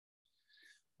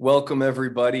Welcome,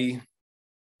 everybody.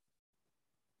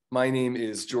 My name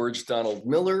is George Donald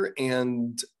Miller,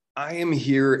 and I am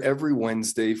here every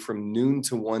Wednesday from noon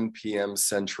to 1 p.m.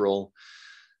 Central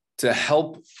to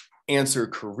help answer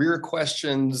career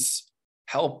questions,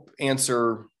 help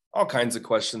answer all kinds of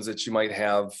questions that you might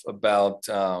have about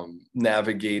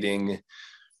navigating.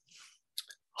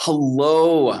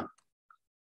 Hello,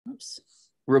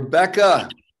 Rebecca.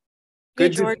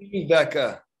 Good to see you,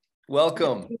 Becca.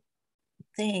 Welcome.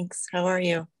 Thanks. How are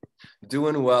you?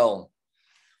 Doing well.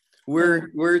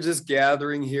 We're just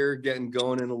gathering here, getting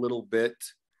going in a little bit.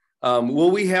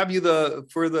 Will we have you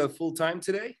for the full time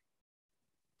today?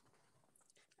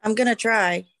 I'm gonna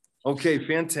try. Okay,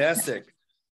 fantastic.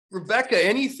 Rebecca,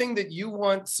 anything that you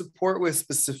want support with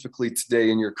specifically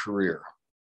today in your career?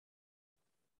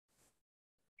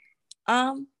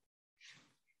 I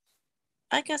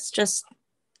guess just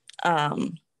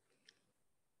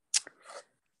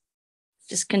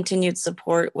continued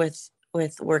support with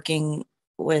working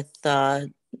with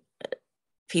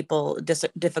people,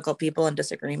 difficult people and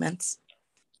disagreements.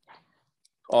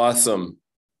 Awesome.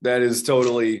 That is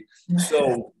totally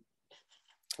so.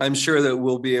 I'm sure that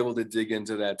we'll be able to dig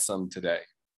into that some today.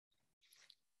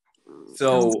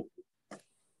 So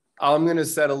I'm going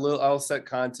to I'll set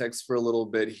context for a little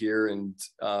bit here, and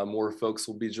more folks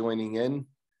will be joining in,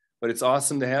 but it's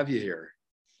awesome to have you here.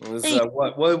 It was,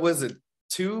 what was it?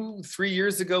 2-3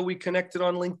 years ago we connected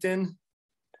on LinkedIn.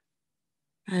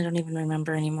 I don't even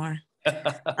remember anymore.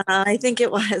 I think it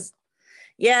was.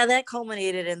 Yeah, that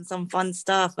culminated in some fun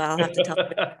stuff. I'll have to tell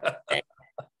you.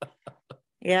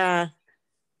 Yeah,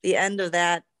 the end of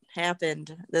that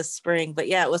happened this spring, but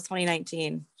yeah, it was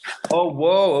 2019. Oh,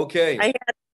 whoa, okay. I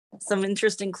had some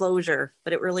interesting closure,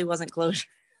 but it really wasn't closure.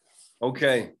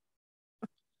 Okay.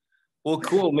 Well,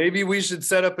 cool. Maybe we should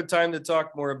set up a time to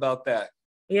talk more about that.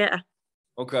 Yeah.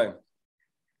 Okay.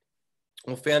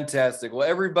 Well, fantastic. Well,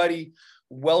 everybody,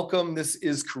 welcome. This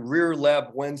is Career Lab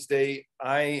Wednesday.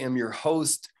 I am your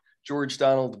host, George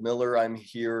Donald Miller. I'm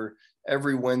here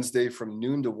every Wednesday from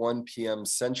noon to 1 p.m.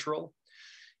 Central.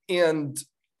 And,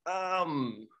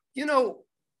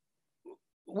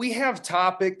 we have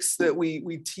topics that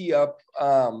we tee up,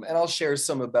 and I'll share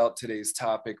some about today's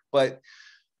topic. But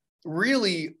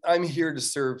really, I'm here to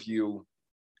serve you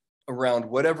around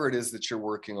whatever it is that you're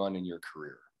working on in your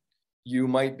career. You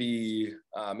might be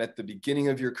at the beginning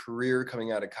of your career,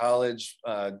 coming out of college,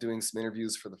 doing some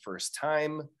interviews for the first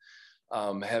time,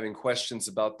 having questions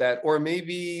about that, or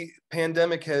maybe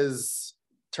pandemic has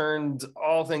turned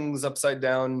all things upside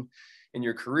down in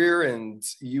your career and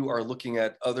you are looking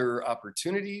at other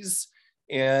opportunities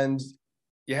and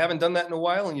you haven't done that in a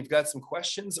while and you've got some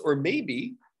questions, or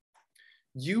maybe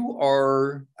you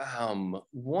are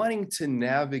wanting to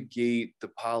navigate the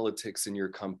politics in your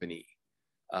company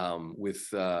with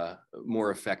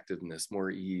more effectiveness, more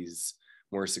ease,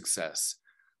 more success.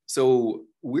 So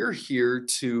we're here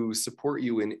to support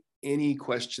you in any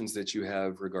questions that you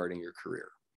have regarding your career.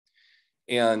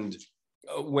 And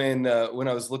when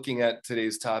I was looking at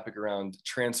today's topic around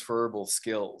transferable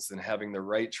skills and having the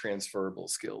right transferable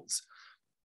skills,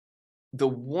 the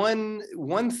one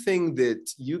thing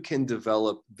that you can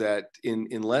develop that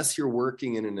unless you're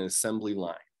working in an assembly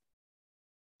line,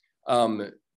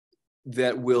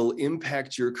 that will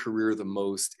impact your career the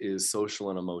most is social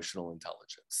and emotional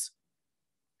intelligence.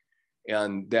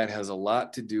 And that has a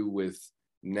lot to do with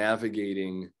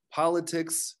navigating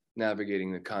politics,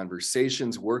 navigating the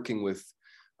conversations, working with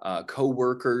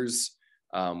coworkers,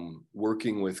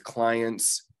 working with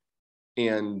clients,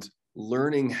 and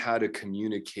learning how to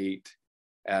communicate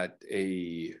at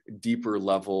a deeper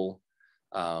level,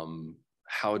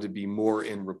 how to be more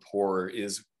in rapport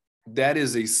that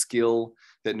is a skill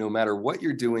that no matter what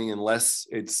you're doing, unless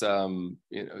it's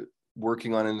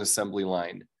working on an assembly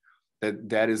line,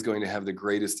 that is going to have the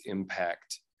greatest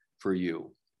impact for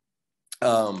you.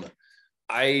 I'm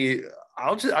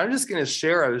just going to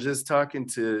share. I was just talking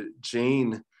to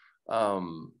Jane,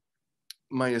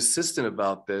 my assistant,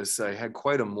 about this. I had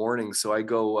quite a morning, so I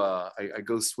go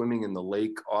swimming in the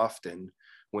lake often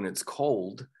when it's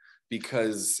cold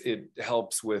because it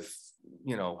helps with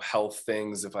health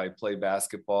things. If I play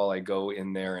basketball, I go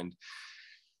in there. And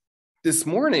this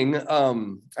morning,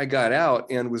 I got out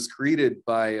and was greeted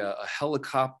by a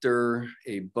helicopter,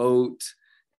 a boat,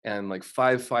 and like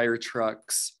 5 fire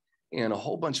trucks and a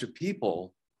whole bunch of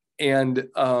people. And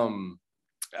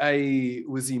I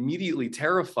was immediately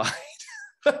terrified.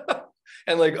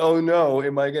 And like, oh no,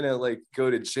 am I gonna go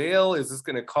to jail? Is this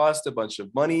gonna cost a bunch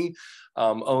of money?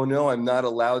 Oh no, I'm not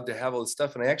allowed to have all this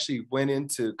stuff. And I actually went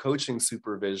into coaching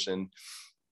supervision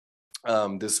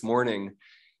this morning,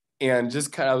 and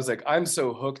just kind of, I was like, I'm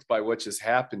so hooked by what just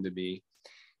happened to me.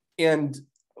 And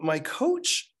my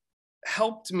coach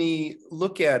helped me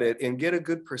look at it and get a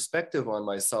good perspective on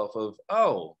myself of,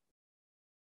 oh,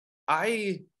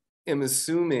 I am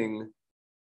assuming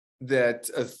that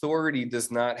authority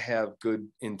does not have good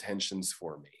intentions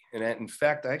for me. And in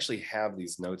fact, I actually have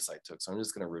these notes I took, so I'm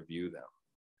just going to review them.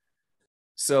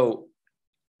 So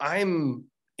I'm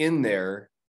in there,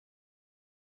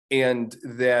 and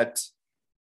that,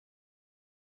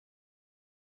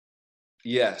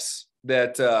 yes,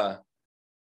 that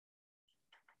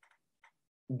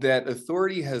that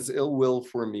authority has ill will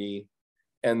for me,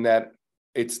 and that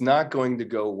it's not going to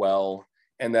go well,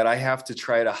 and that I have to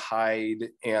try to hide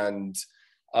and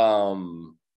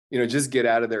just get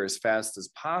out of there as fast as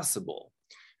possible.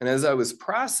 And as I was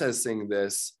processing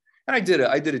this, and I did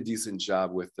a decent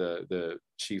job with the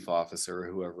chief officer or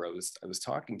whoever I was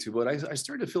talking to, but I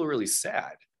started to feel really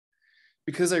sad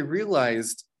because I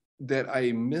realized that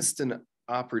I missed an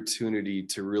opportunity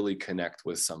to really connect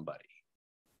with somebody.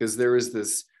 Because there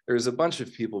was a bunch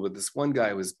of people, but this one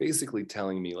guy was basically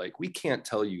telling me, like, we can't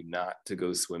tell you not to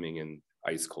go swimming in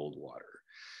ice cold water.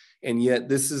 And yet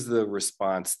this is the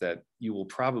response that you will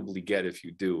probably get if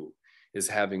you do, is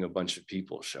having a bunch of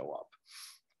people show up.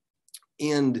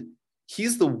 And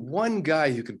he's the one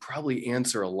guy who could probably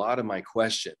answer a lot of my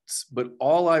questions, but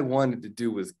all I wanted to do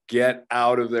was get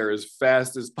out of there as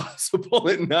fast as possible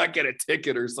and not get a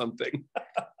ticket or something.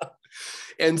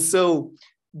 And so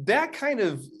that kind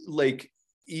of like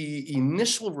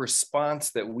initial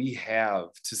response that we have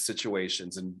to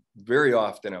situations, and very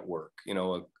often at work,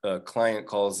 a client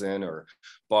calls in or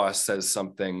boss says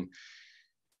something,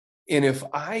 and if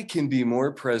I can be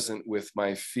more present with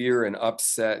my fear and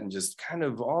upset and just kind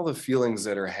of all the feelings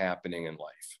that are happening in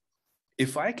life,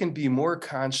 if I can be more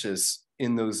conscious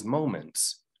in those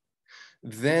moments,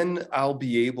 then I'll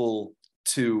be able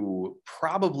to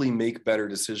probably make better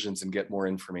decisions and get more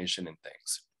information and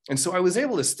things. And so I was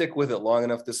able to stick with it long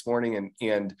enough this morning.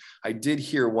 And I did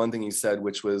hear one thing he said,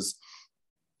 which was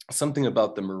something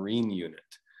about the Marine unit.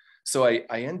 So I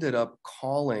ended up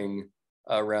calling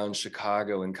around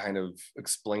Chicago and kind of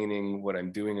explaining what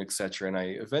I'm doing, et cetera. And I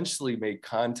eventually made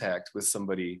contact with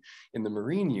somebody in the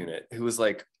Marine unit who was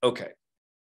like, okay,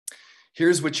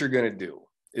 here's what you're going to do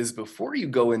is before you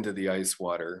go into the ice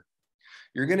water,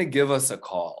 you're going to give us a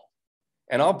call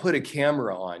and I'll put a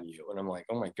camera on you. And I'm like,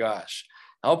 oh my gosh,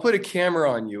 I'll put a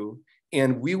camera on you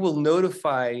and we will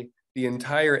notify the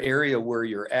entire area where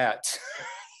you're at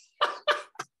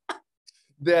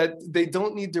that they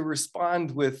don't need to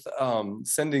respond with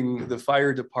sending the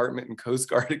fire department and Coast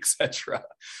Guard, et cetera.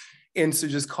 And so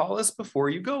just call us before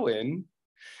you go in.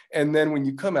 And then when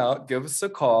you come out, give us a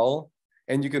call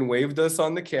and you can wave to us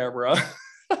on the camera.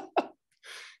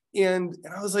 And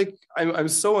I was like, I'm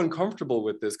so uncomfortable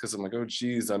with this because I'm like, oh,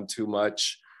 geez, I'm too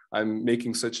much. I'm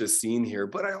making such a scene here.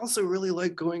 But I also really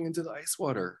like going into the ice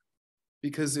water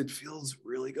because it feels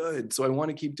really good. So I want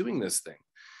to keep doing this thing.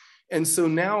 And so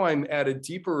now I'm at a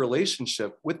deeper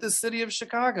relationship with the city of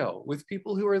Chicago, with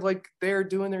people who are like there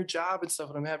doing their job and stuff.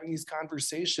 And I'm having these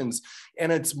conversations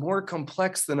and it's more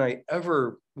complex than I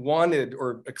ever wanted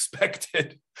or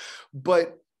expected.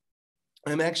 But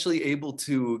I'm actually able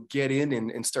to get in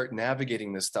and start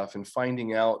navigating this stuff and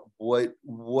finding out what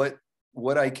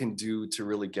I can do to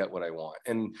really get what I want.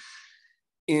 And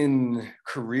in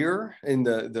career, in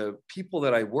the people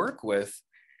that I work with,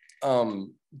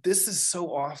 this is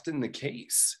so often the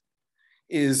case,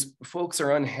 is folks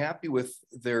are unhappy with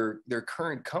their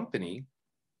current company.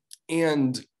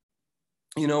 And,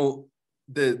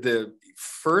 the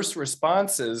first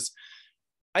response is,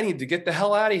 I need to get the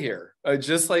hell out of here.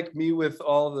 Just like me with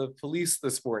all the police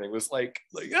this morning was like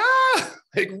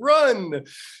run.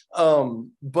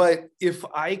 But if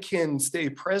I can stay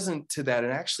present to that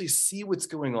and actually see what's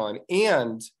going on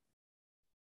and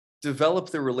develop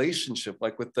the relationship,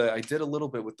 like I did a little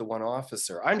bit with the one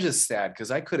officer. I'm just sad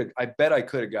because I bet I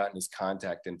could have gotten his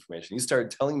contact information. He started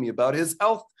telling me about his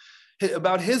health,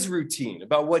 about his routine,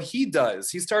 about what he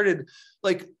does. He started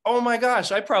like, oh my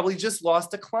gosh, I probably just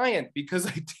lost a client because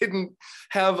I didn't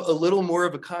have a little more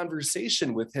of a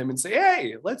conversation with him and say,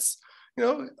 hey, let's,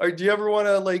 or do you ever want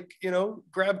to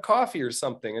grab coffee or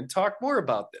something and talk more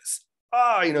about this?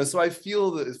 So I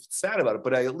feel sad about it,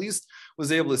 but I at least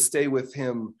was able to stay with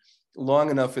him long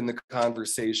enough in the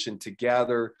conversation to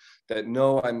gather that,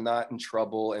 no, I'm not in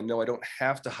trouble. And no, I don't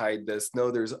have to hide this. No,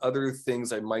 there's other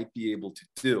things I might be able to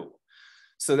do.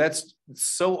 So that's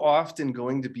so often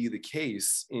going to be the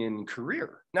case in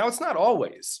career. Now, it's not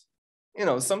always,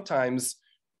 sometimes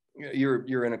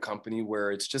you're in a company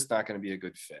where it's just not going to be a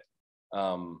good fit.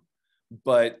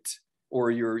 But or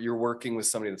you're working with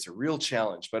somebody that's a real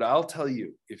challenge. But I'll tell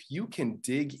you, if you can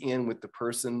dig in with the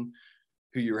person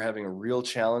who you're having a real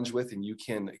challenge with, and you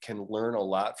can learn a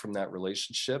lot from that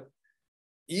relationship,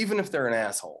 even if they're an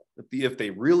asshole, if they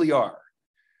really are,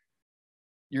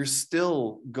 you're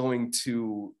still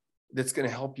that's going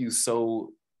to help you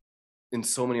so in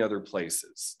so many other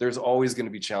places. There's always going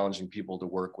to be challenging people to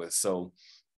work with. So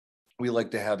we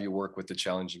like to have you work with the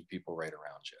challenging people right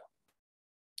around you.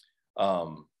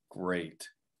 Great.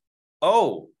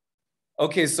 Oh,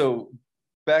 okay. So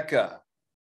Becca,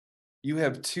 you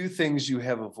have 2 things you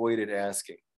have avoided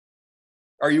asking.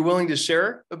 Are you willing to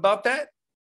share about that?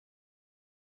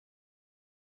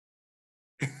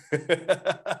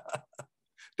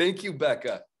 Thank you,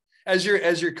 Becca. As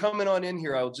you're coming on in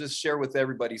here, I'll just share with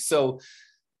everybody. So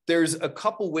there's a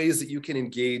couple ways that you can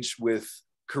engage with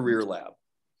Career Lab.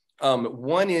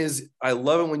 One is, I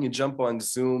love it when you jump on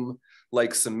Zoom,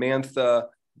 like Samantha,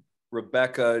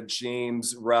 Rebecca,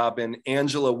 James, Robin,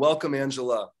 Angela. Welcome,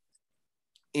 Angela.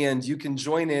 And you can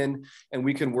join in and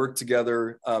we can work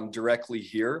together directly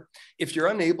here. If you're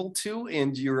unable to,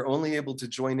 and you're only able to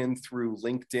join in through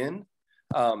LinkedIn,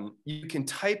 you can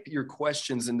type your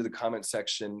questions into the comment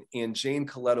section, and Jane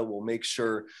Coletta will make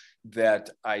sure that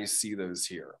I see those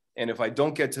here. And if I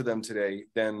don't get to them today,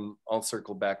 then I'll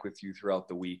circle back with you throughout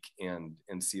the week and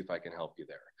see if I can help you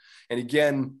there. And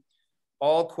again,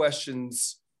 all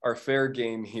questions are fair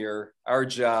game here. Our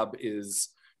job is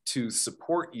to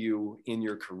support you in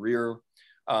your career.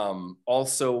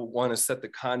 Also want to set the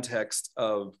context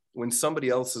of when somebody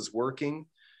else is working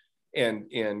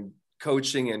and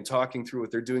coaching and talking through what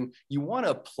they're doing, you want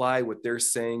to apply what they're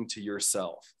saying to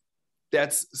yourself.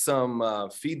 That's some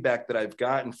feedback that I've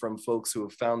gotten from folks who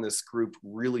have found this group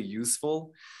really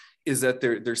useful, is that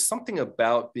there's something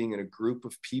about being in a group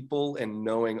of people and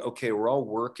knowing, okay, we're all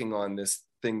working on this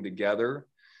thing together,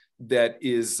 that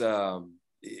is,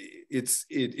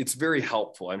 it's very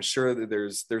helpful. I'm sure that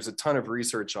there's a ton of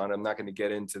research on it. I'm not going to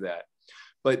get into that,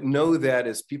 but know that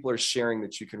as people are sharing,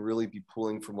 that you can really be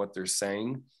pulling from what they're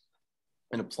saying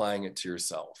and applying it to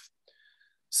yourself.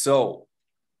 So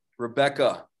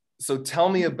Rebecca, so tell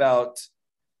me about,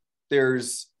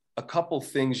 there's a couple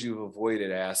things you've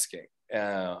avoided asking.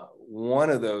 One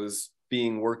of those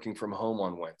being working from home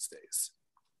on Wednesdays.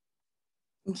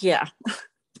 Yeah.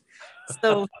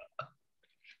 So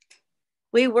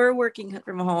we were working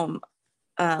from home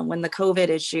when the COVID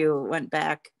issue went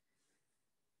back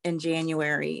in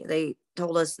January. They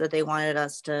told us that they wanted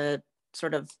us to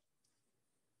sort of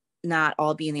not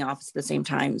all be in the office at the same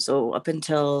time. So up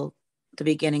until the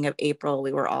beginning of April,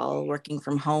 we were all working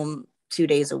from home 2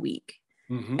 days a week,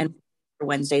 and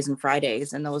Wednesdays and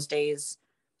Fridays. And those days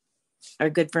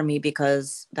are good for me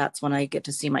because that's when I get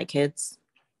to see my kids.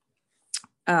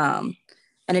 And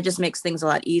it just makes things a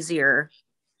lot easier.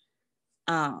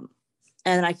 And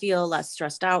I feel less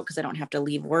stressed out because I don't have to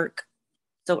leave work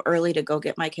so early to go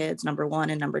get my kids, number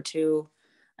one. And number two,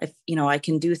 I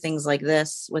can do things like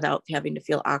this without having to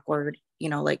feel awkward,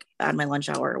 like at my lunch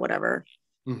hour or whatever.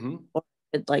 Or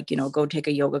go take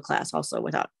a yoga class also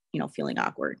without, feeling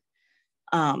awkward.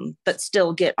 But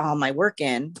still get all my work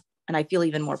in, and I feel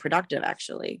even more productive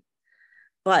actually.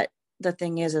 But the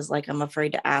thing is like, I'm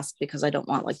afraid to ask because I don't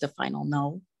want like the final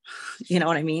no, you know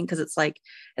what I mean? Because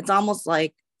it's almost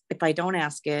like if I don't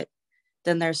ask it,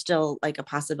 then there's still like a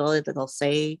possibility that they'll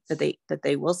say that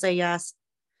they will say yes,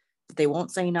 that they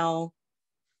won't say no.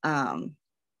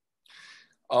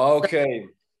 Okay.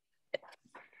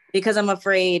 Because I'm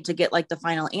afraid to get like the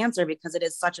final answer, because it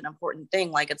is such an important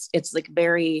thing. Like it's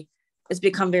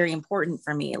become very important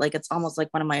for me. Like it's almost like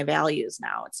one of my values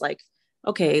now. It's like,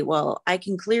 okay, well, I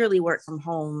can clearly work from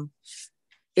home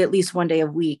at least 1 day a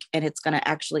week, and it's going to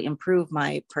actually improve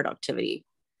my productivity.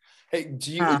 Hey,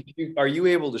 are you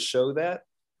able to show that?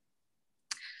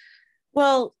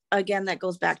 Well, again, that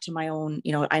goes back to my own,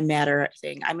 I matter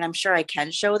thing. I mean, I'm sure I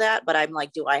can show that, but I'm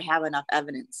like, do I have enough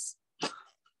evidence?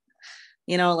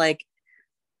 Like.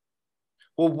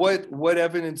 Well, what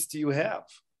evidence do you have?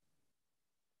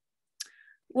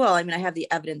 Well, I mean, I have the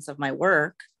evidence of my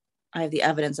work. I have the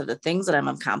evidence of the things that I'm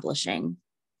accomplishing.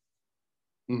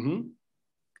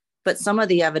 But some of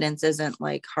the evidence isn't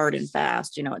like hard and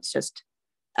fast, it's just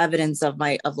evidence of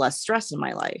less stress in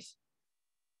my life,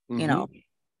 but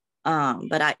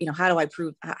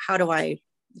how do I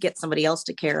get somebody else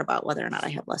to care about whether or not I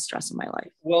have less stress in my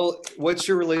life? Well, what's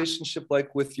your relationship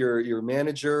like with your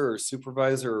manager or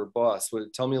supervisor or boss?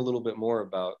 Tell me a little bit more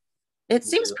about. It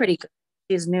seems pretty good.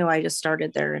 She's new. I just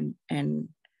started there in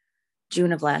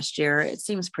June of last year. It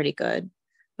seems pretty good.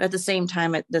 But at the same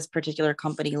time, at this particular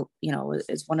company,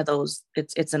 is one of those,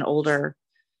 it's an older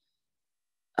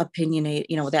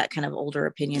opinionate, that kind of older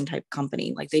opinion type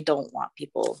company. Like they don't want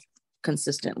people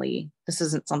consistently. This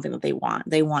isn't something that they want.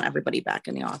 They want everybody back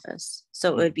in the office.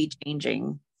 So it would be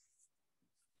changing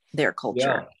their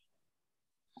culture.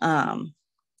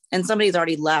 And somebody's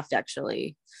already left,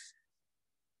 actually.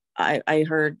 I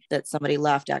heard that somebody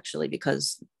left actually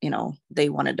because, they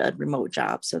wanted a remote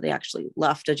job. So they actually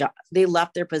left a job. They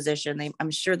left their position.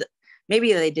 I'm sure that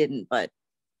maybe they didn't, but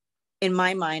in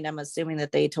my mind, I'm assuming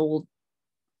that they told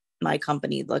my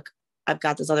company, look, I've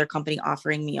got this other company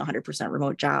offering me 100%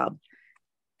 remote job.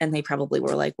 And they probably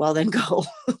were like, well, then go,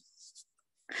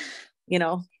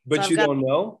 But so you don't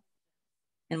know?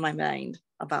 In my mind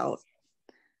about,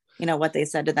 what they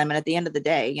said to them. And at the end of the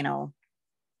day,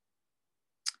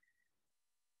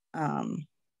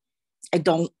 I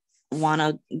don't want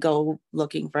to go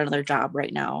looking for another job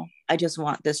right now. I just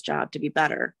want this job to be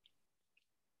better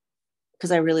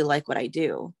because I really like what I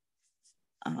do.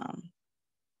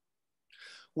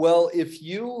 Well, if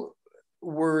you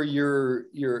were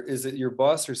is it your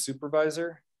boss or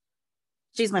supervisor?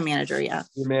 She's my manager. Yeah.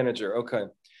 Your manager. Okay.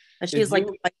 But she's like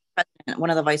one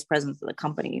of the vice presidents of the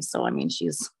company. So, I mean,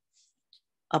 she's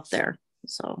up there.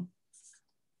 So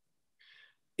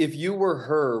if you were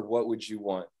her, what would you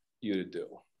want you to do?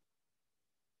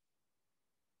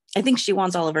 I think she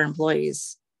wants all of her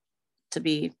employees to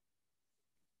be,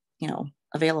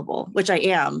 available, which I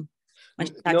am.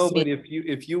 No, but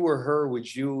if you were her,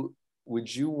 would you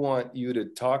want you to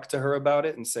talk to her about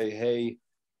it and say, hey,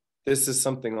 this is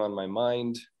something on my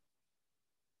mind?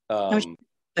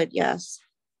 But yes,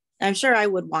 I'm sure I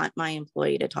would want my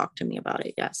employee to talk to me about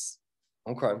it. Yes.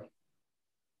 Okay.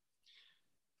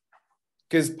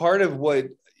 Because part of what,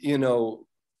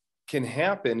 can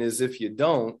happen is if you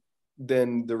don't,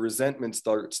 then the resentment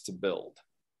starts to build.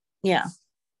 Yeah.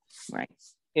 Right.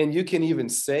 And you can even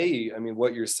say, I mean,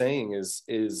 what you're saying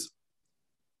is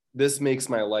this makes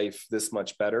my life this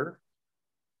much better.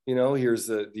 Here's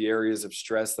the areas of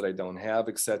stress that I don't have,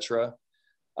 etc.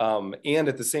 And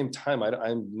at the same time,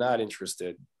 I'm not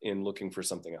interested in looking for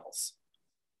something else.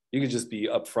 You could just be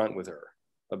upfront with her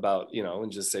about,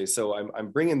 and just say, so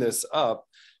I'm bringing this up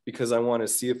because I want to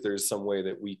see if there's some way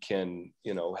that we can,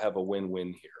 have a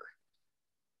win-win here.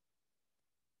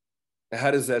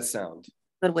 How does that sound?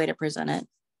 Good way to present it.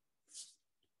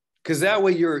 Because that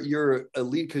way you're a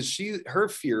lead, because her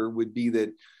fear would be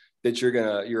that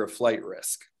you're a flight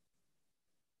risk.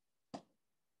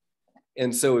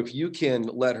 And so if you can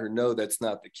let her know that's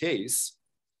not the case,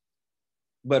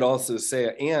 but also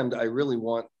say, and I really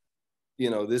want,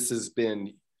 this has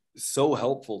been so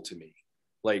helpful to me.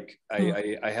 Like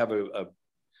I have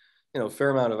a fair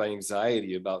amount of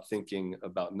anxiety about thinking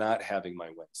about not having my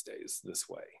Wednesdays this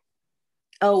way.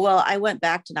 Oh, well, I went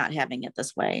back to not having it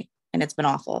this way and it's been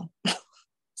awful.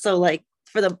 So like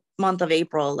for the month of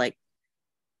April,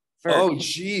 oh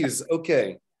geez.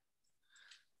 Okay.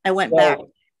 I went back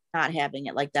not having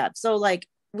it like that. So like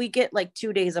we get like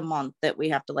 2 days a month that we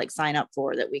have to like sign up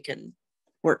for that we can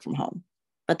work from home,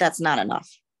 but that's not enough.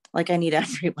 Like I need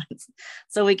everyone's.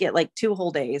 So we get like 2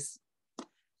 whole days.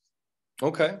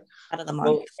 Okay. Out of the month.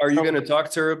 Well, are you going to talk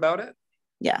to her about it?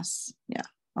 Yes. Yeah.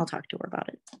 I'll talk to her about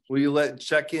it. Will you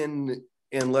check in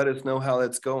and let us know how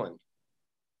that's going?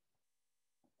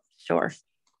 Sure.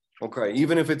 Okay.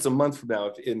 Even if it's a month from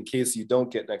now, in case you don't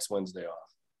get next Wednesday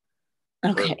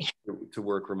off. Okay. To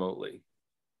work remotely.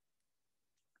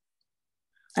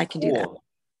 I can do that.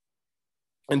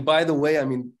 And by the way, I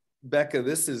mean, Becca,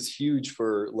 this is huge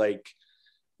for like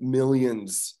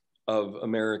millions of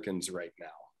Americans right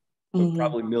now, mm-hmm.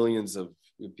 Probably millions of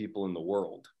people in the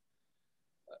world.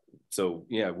 So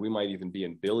yeah, we might even be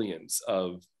in billions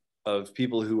of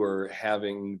people who are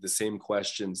having the same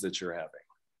questions that you're having.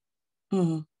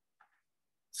 Mm-hmm.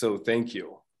 So thank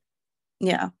you.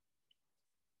 Yeah.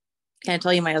 Can I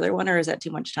tell you my other one, or is that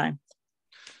too much time?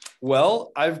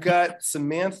 Well, I've got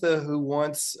Samantha who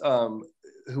wants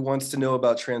to know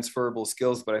about transferable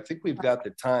skills, but I think we've got the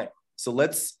time. So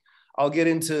I'll get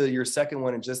into your second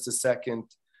one in just a second.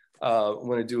 I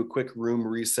want to do a quick room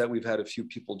reset. We've had a few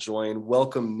people join.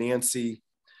 Welcome, Nancy.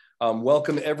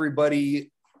 Welcome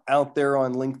everybody out there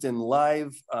on LinkedIn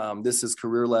Live. This is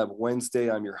Career Lab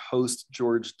Wednesday. I'm your host,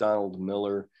 George Donald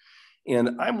Miller.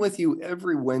 And I'm with you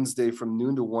every Wednesday from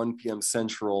noon to 1 p.m.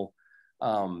 Central,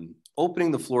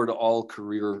 opening the floor to all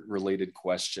career-related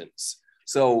questions.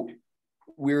 So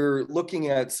we're looking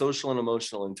at social and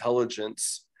emotional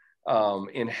intelligence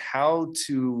and how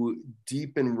to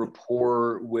deepen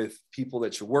rapport with people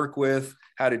that you work with,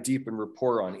 how to deepen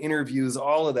rapport on interviews,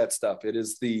 all of that stuff. It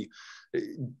is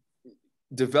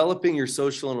developing your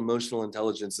social and emotional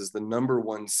intelligence is the number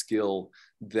one skill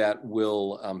that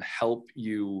will help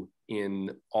you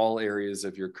in all areas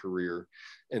of your career,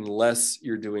 unless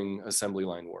you're doing assembly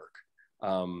line work.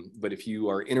 But if you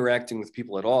are interacting with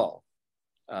people at all,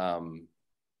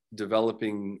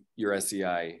 developing your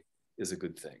SEI is a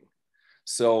good thing.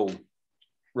 So,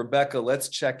 Rebecca, let's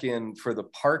check in for the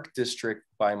park district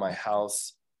by my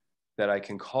house that I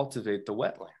can cultivate the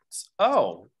wetlands.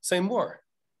 Oh, say more.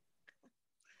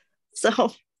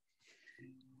 So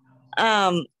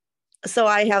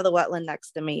I have the wetland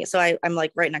next to me. So I'm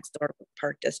like right next door to the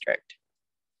park district.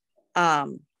 I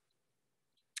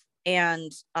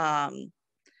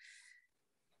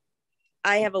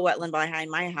have a wetland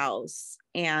behind my house,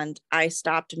 and I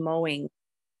stopped mowing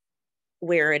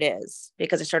where it is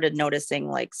because I started noticing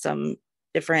like some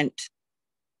different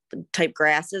type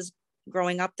grasses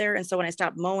growing up there. And so when I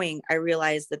stopped mowing, I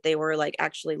realized that they were like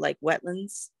actually like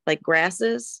wetlands, like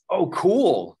grasses. Oh,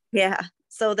 cool. Yeah.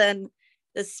 So then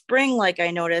this spring, like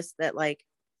I noticed that like,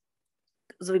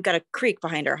 so we've got a creek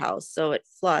behind our house. So it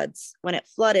floods. When it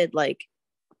flooded, like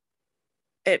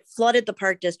it flooded the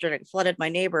park district, it flooded my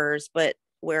neighbors, but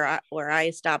where I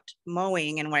stopped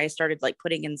mowing and when I started like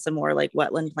putting in some more like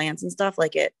wetland plants and stuff,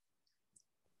 like it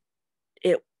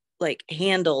like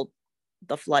handled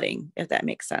the flooding, if that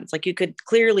makes sense. Like you could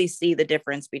clearly see the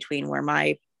difference between where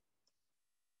my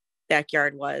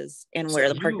backyard was and where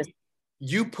the park district.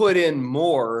 You put in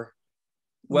more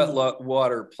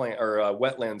water plant or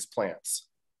wetlands plants.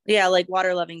 Yeah, like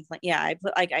water loving plant. Yeah,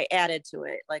 I added to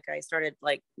it. Like I started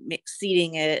like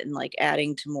seeding it and like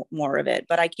adding to more of it.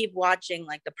 But I keep watching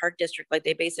like the park district. Like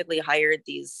they basically hired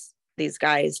these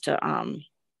guys to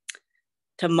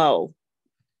mow,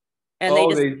 and they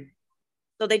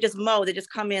just mow. They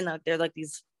just come in. They're like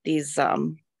these they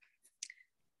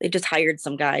just hired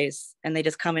some guys and they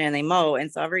just come in and they mow.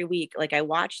 And so every week, like I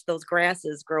watch those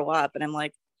grasses grow up, and I'm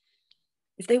like,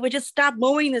 if they would just stop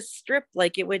mowing this strip,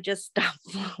 like it would just stop.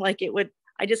 Like it would.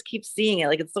 I just keep seeing it.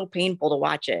 Like it's so painful to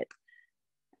watch it.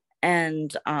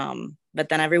 And but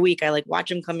then every week I like watch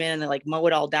them come in and they like mow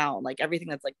it all down, like everything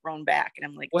that's like grown back. And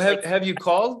I'm like, well, have you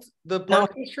called the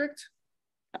park district?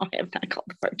 No, I have not called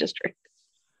the park district.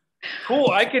 Cool.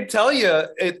 I could tell you,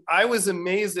 I was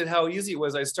amazed at how easy it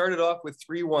was. I started off with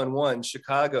 311,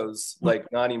 Chicago's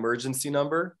like non-emergency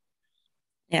number.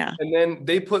 Yeah. And then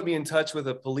they put me in touch with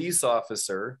a police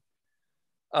officer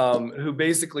who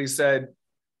basically said,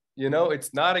 you know,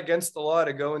 it's not against the law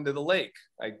to go into the lake.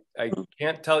 I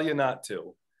can't tell you not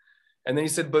to. And then he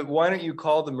said, but why don't you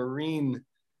call the Marine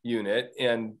unit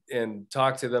and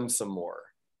talk to them some more?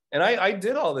 And I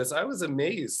did all this. I was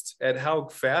amazed at how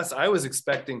fast. I was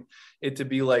expecting it to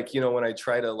be like, you know, when I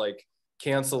try to like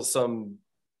cancel some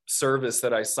service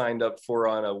that I signed up for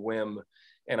on a whim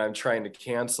and I'm trying to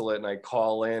cancel it and I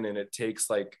call in and it takes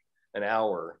like an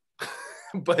hour.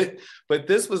 but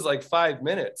this was like 5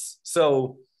 minutes.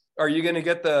 So are you going to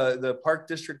get the park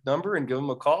district number and give them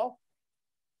a call?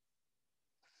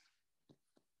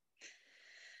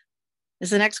 Is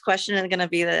the next question going to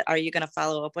be that, are you going to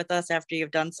follow up with us after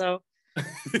you've done so?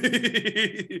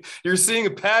 You're seeing a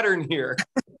pattern here.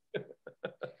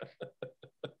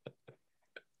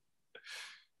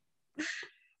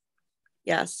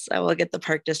 Yes, I will get the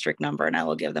park district number and I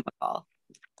will give them a call.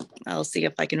 I'll see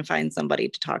if I can find somebody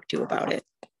to talk to about it.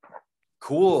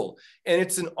 Cool. And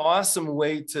it's an awesome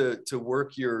way to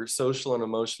work your social and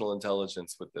emotional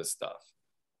intelligence with this stuff.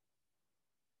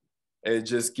 And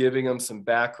just giving them some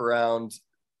background,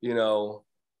 you know,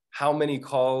 how many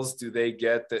calls do they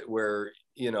get that where,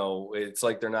 you know, it's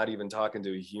like they're not even talking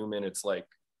to a human. It's like,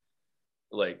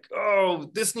 oh,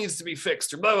 this needs to be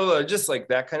fixed or blah, blah, blah, just like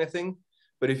that kind of thing.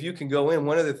 But if you can go in,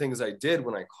 one of the things I did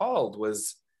when I called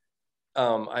was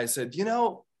I said, you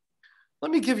know,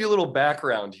 let me give you a little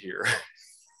background here.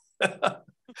 I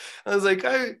was like,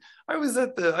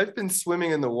 I've been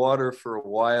swimming in the water for a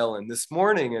while. And this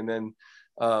morning, and then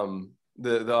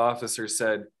the officer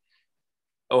said,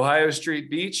 Ohio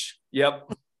Street Beach.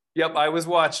 Yep. I was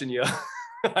watching you.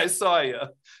 I saw you.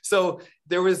 So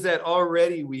there was that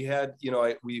already. We had, you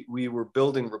know, we were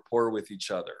building rapport with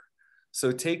each other.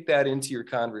 So take that into your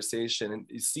conversation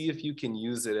and see if you can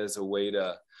use it as a way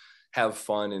to have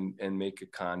fun and make a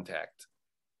contact.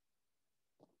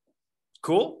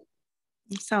 Cool.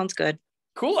 Sounds good.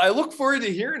 Cool. I look forward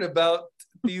to hearing about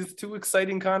these two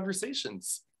exciting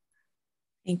conversations.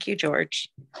 Thank you, George.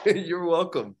 You're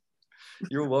welcome.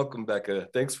 You're welcome, Becca.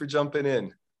 Thanks for jumping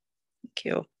in. Thank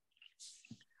you.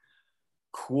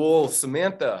 Cool.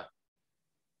 Samantha,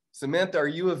 are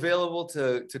you available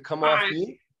to come off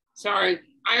mute? Sorry.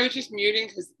 I was just muting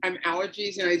because I'm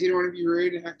allergies and I didn't want to be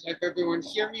rude and have to have everyone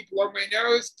hear me blow my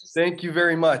nose. Thank you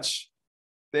very much.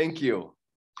 Thank you.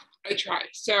 I try.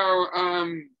 So,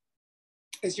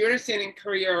 as you understand in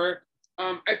career,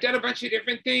 I've done a bunch of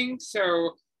different things.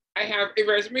 So I have a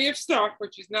resume of stuff,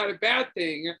 which is not a bad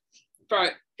thing,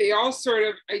 but they all sort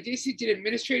of, I basically did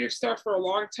administrative stuff for a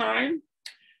long time.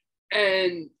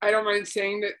 And I don't mind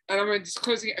saying that, I don't mind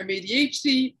disclosing I'm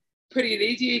ADHD, putting an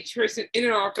ADHD person in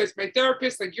an office. My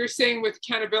therapist, like you're saying with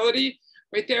accountability,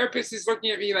 my therapist is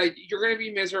looking at me like, you're going to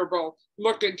be miserable,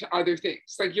 look into other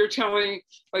things. Like you're telling,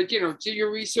 like, you know, do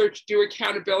your research, do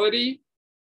accountability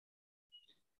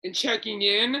and checking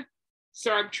in.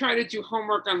 So I'm trying to do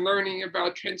homework on learning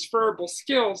about transferable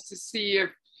skills to see if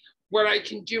what I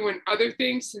can do in other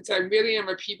things, since I really am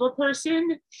a people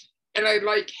person and I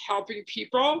like helping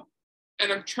people.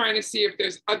 And I'm trying to see if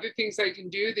there's other things I can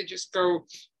do that just go,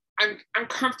 I'm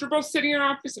comfortable sitting in an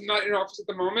office. I'm not in an office at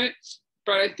the moment,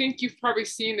 but I think you've probably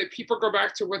seen that people go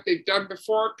back to what they've done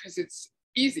before because it's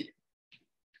easy.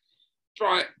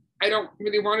 But I don't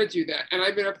really want to do that. And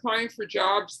I've been applying for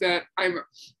jobs that I'm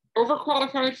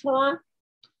overqualified for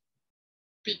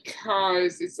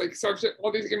because it's like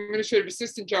all these administrative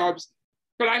assistant jobs,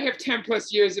 but I have 10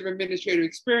 plus years of administrative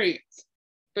experience,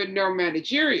 but no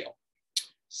managerial.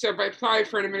 So if I apply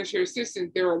for an administrative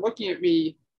assistant, they were looking at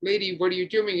me, lady, what are you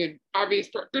doing? And obvious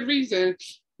for good reason,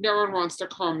 no one wants to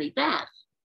call me back.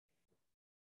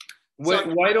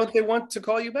 Why don't they want to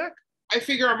call you back? I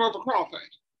figure I'm overqualified.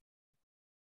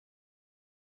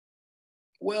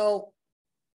 Well,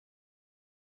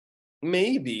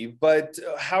 maybe, but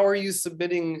how are you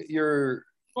submitting your?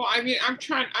 Well, I mean, I'm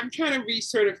trying to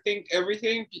sort of think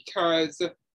everything because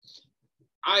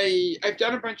I've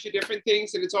done a bunch of different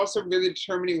things and it's also really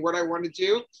determining what I want to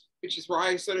do, which is why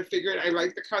I sort of figured I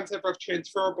like the concept of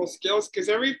transferable skills because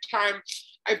every time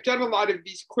I've done a lot of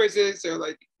these quizzes or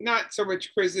like not so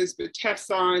much quizzes, but tests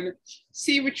on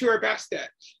see what you are best at.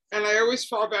 And I always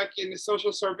fall back into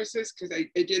social services because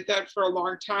I did that for a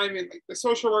long time in like the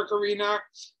social work arena.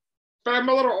 But I'm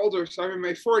a little older, so I'm in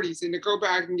my 40s, and to go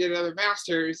back and get another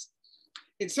master's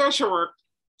in social work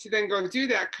to then go do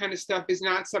that kind of stuff is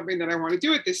not something that I want to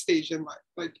do at this stage in life.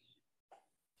 Like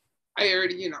I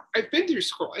already, you know, I've been through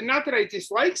school, and not that I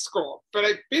dislike school, but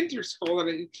I've been through school,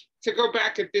 and to go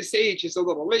back at this age is a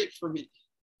little late for me.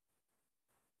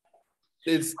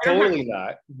 It's totally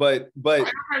not, but I don't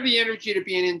have the energy to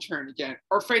be an intern again,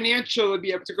 or financial to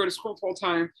be able to go to school full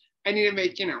time. I need to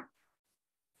make, you know.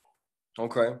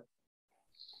 Okay.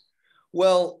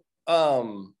 Well,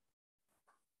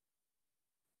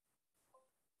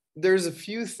 there's a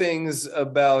few things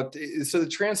about, so the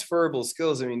transferable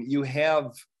skills, I mean, you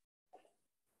have,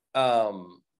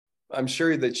 I'm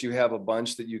sure that you have a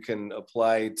bunch that you can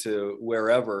apply to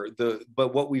wherever,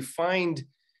 but what we find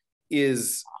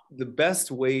is the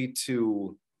best way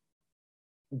to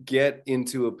get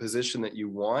into a position that you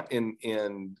want,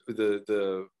 and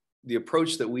the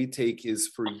approach that we take is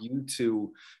for you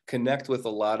to connect with a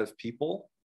lot of people.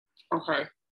 Okay.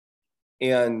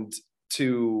 And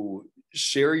to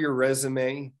share your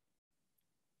resume,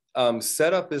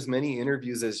 set up as many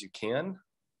interviews as you can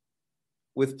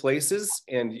with places.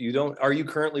 And are you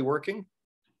currently working?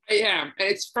 I am. And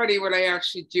it's funny what I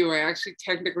actually do. I actually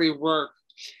technically work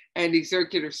at an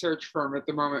executive search firm at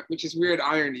the moment, which is weird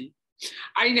irony.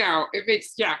 I know it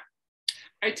makes, yeah.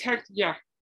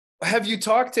 Have you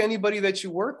talked to anybody that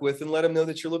you work with and let them know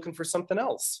that you're looking for something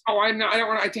else? Oh, I know.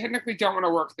 I technically don't want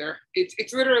to work there.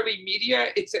 It's literally media.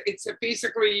 It's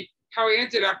basically how I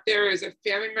ended up there is a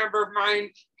family member of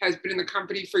mine has been in the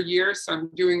company for years. So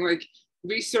I'm doing like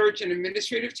research and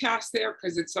administrative tasks there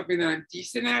because it's something that I'm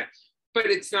decent at, but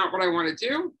it's not what I want to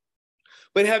do.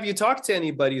 But have you talked to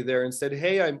anybody there and said,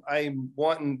 hey, I'm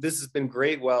wanting, this has been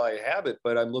great while I have it,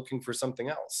 but I'm looking for something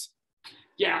else?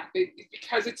 Yeah,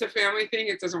 because it's a family thing,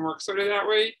 it doesn't work sort of that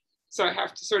way. So I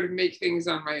have to sort of make things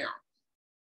on my own.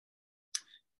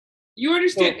 You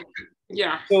understand?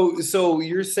 Yeah. So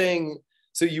you're saying,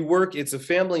 so you work, it's a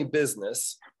family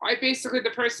business. I basically,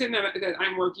 the person that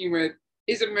I'm working with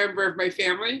is a member of my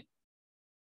family.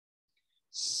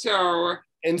 So.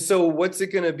 And so what's it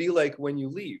going to be like when you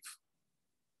leave?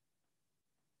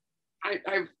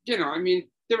 I mean,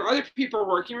 there are other people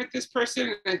working with this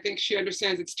person, and I think she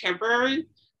understands it's temporary,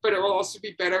 but it will also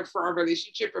be better for our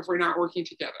relationship if we're not working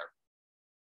together.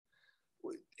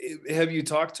 Have you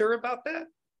talked to her about that?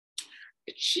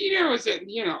 She knows that,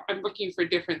 I'm looking for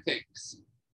different things.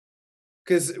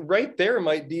 Because right there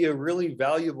might be a really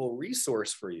valuable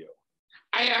resource for you.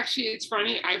 It's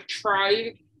funny, I've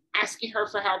tried asking her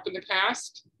for help in the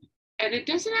past, and it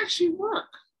doesn't actually work.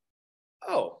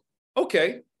 Oh,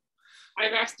 okay.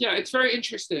 I've asked, yeah, it's very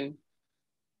interesting.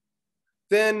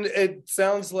 Then it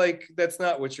sounds like that's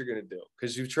not what you're going to do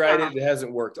because you've tried it. It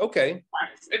hasn't worked. Okay.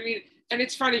 I mean, and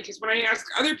it's funny because when I ask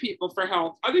other people for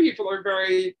help, other people are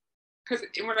very, because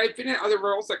when I've been in other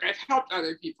roles, like I've helped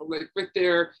other people like with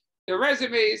their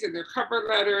resumes and their cover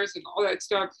letters and all that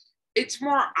stuff. It's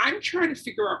more, I'm trying to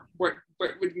figure out what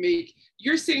would make,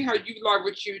 you're saying how you love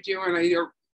what you do. And I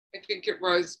think it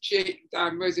was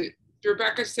was it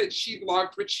Rebecca said she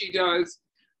loved what she does.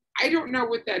 I don't know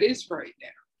what that is right now.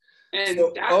 And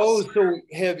so, that's, so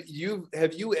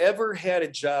have you ever had a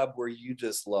job where you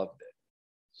just loved it?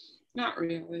 not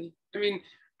really. I mean,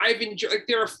 I've enjoyed, like,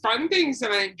 there are fun things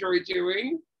that I enjoy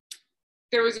doing.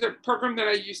 There was a program that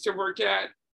I used to work at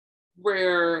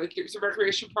where, like, it was a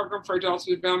recreation program for adults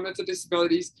with developmental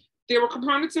disabilities. There were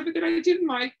components of it that I didn't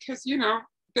like because, you know,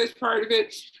 that's part of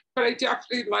it. But I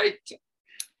definitely liked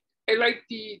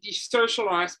the social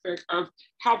aspect of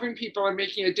helping people and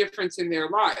making a difference in their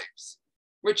lives,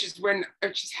 which is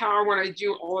how when I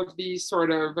do all of these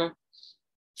sort of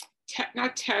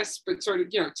not tests, but sort of,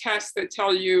 you know, tests that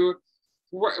tell you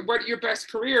what your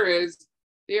best career is.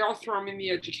 They all throw them in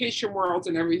the education world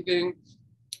and everything,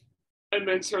 and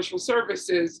then social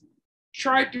services.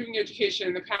 Tried doing education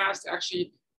in the past.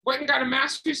 Actually, went and got a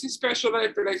master's in special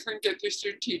ed, but I couldn't get through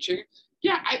student teaching.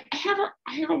 Yeah, I have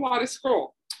a lot of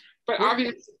school, but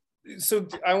obviously. So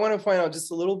I want to find out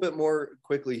just a little bit more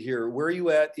quickly here. Where are you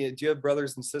at? Do you have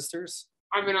brothers and sisters?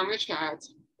 I'm an only child.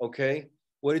 Okay.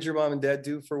 What did your mom and dad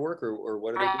do for work, or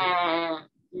what are they doing?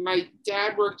 My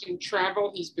dad worked in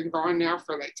travel. He's been gone now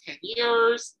for like 10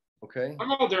 years. Okay.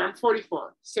 I'm older. I'm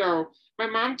 44. So my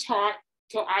mom taught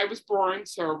till I was born,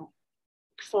 so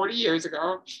 40 years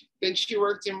ago. Then she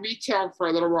worked in retail for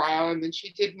a little while, and then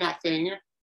she did nothing.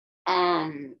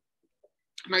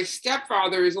 My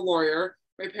stepfather is a lawyer.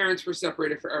 My parents were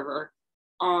separated forever.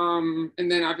 And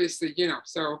then obviously, you know,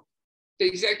 so the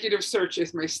executive search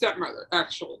is my stepmother,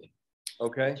 actually.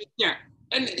 Okay. Yeah.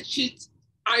 And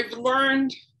I've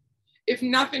learned, if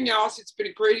nothing else, it's been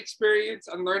a great experience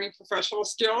on learning professional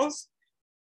skills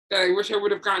that I wish I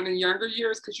would have gotten in younger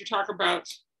years, because you talk about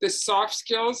the soft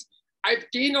skills. I've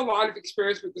gained a lot of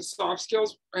experience with the soft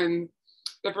skills and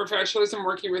the professionalism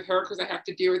working with her, because I have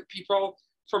to deal with people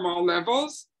from all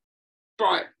levels.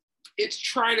 But it's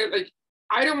trying to, like,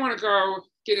 I don't want to go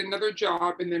get another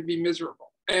job and then be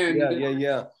miserable. And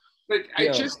yeah. Like, I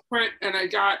just went and I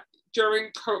got, a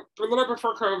little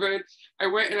before COVID, I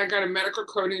went and I got a medical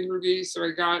coding degree. So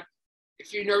I got,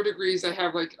 if you know degrees, I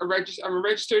have like I'm a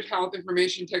registered health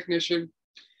information technician.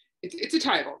 It's a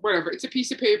title, whatever. It's a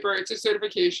piece of paper. It's a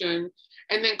certification.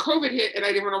 And then COVID hit and I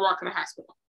didn't want to walk in a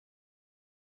hospital.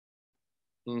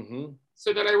 Mm-hmm.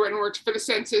 So then I went and worked for the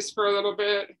census for a little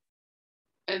bit.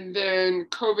 And then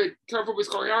COVID was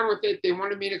going on with it. They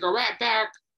wanted me to go right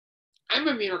back. I'm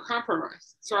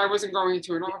immunocompromised, so I wasn't going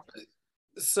into an office.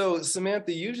 So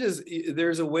Samantha,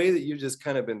 there's a way that you've just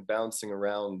kind of been bouncing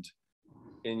around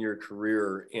in your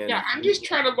career. And yeah, I'm just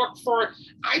trying to look for,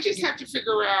 I just have to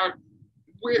figure out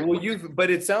where. Well, but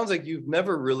it sounds like you've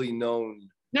never really known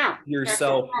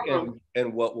yourself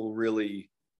and what will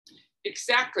really.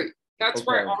 Exactly. That's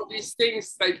why all these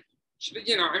things, like,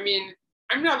 you know, I mean,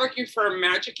 I'm not looking for a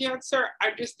magic answer.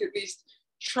 I'm just at least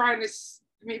trying to,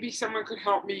 maybe someone could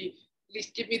help me, at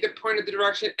least give me the point of the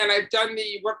direction. And I've done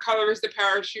what color is the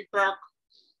parachute book?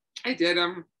 I did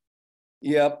them.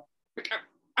 Yep.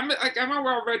 I'm a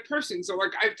well-read person. So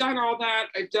like, I've done all that.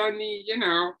 I've done you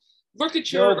know, look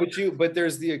at your. No, but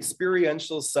there's the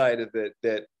experiential side of it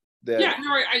that. Yeah,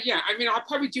 no, I mean, I'll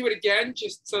probably do it again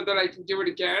just so that I can do it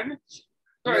again.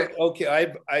 But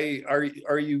okay,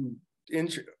 are you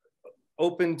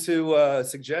open to a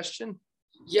suggestion?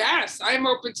 Yes, I'm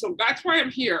open to. That's why I'm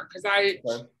here, because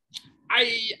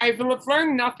I've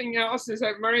learned nothing else. Is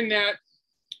I've learned that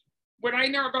what I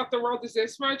know about the world is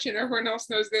this much, and everyone else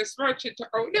knows this much.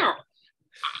 Oh no,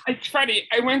 it's funny.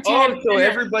 I went to. So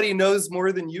everybody knows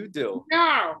more than you do.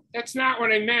 No, that's not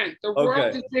what I meant. The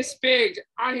world is this big.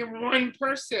 I am one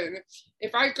person.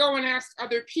 If I go and ask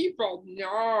other people, no.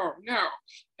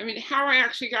 I mean, how I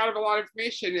actually got a lot of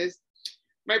information is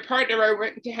my partner. I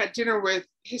went and had dinner with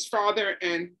his father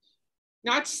and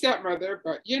not stepmother,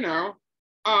 but you know,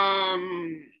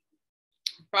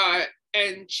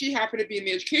 and she happened to be in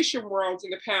the education world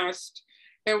in the past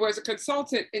and was a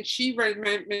consultant, and she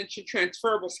mentioned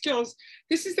transferable skills.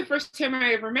 This is the first time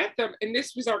I ever met them, and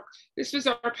this was our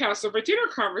Passover dinner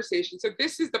conversation. So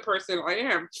this is the person I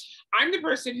am. I'm the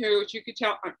person who, as you can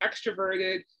tell, I'm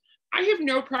extroverted. I have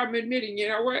no problem admitting, you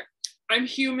know what? I'm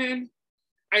human.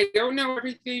 I don't know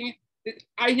everything.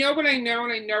 I know what I know,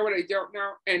 and I know what I don't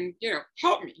know, and you know,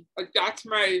 help me. Like, that's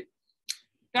my.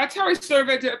 That's how I serve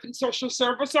it up in social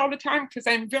service all the time, because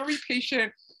I'm very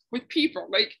patient with people.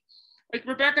 Like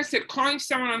Rebecca said, calling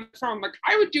someone on the phone, like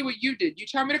I would do what you did. You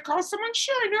tell me to call someone,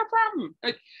 sure, no problem.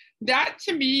 Like that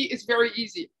to me is very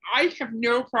easy. I have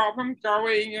no problem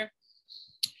going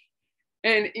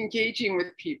and engaging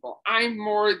with people. I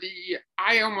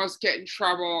almost get in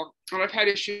trouble, and I've had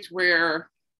issues where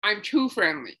I'm too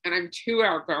friendly and I'm too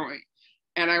outgoing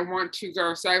and I want to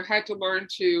go. So I've had to learn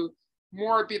to be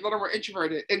a little more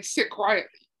introverted and sit quietly.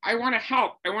 I want to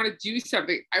help. I want to do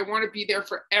something. I want to be there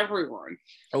for everyone.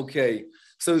 Okay.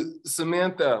 So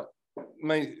Samantha,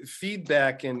 my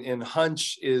feedback and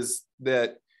hunch is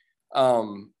that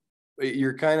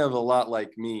you're kind of a lot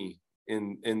like me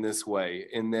in this way,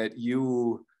 in that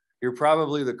you're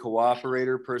probably the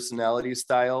cooperator personality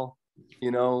style.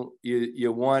 You know,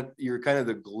 you're kind of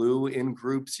the glue in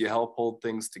groups. You help hold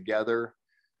things together.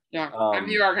 Yeah, I'm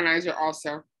the organizer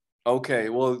also. Okay,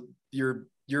 well, you're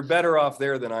better off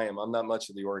there than I am. I'm not much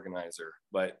of the organizer,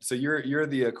 but so you're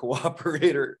the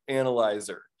cooperator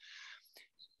analyzer.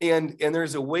 And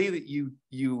there's a way that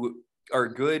you are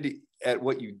good at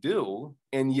what you do,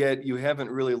 and yet you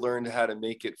haven't really learned how to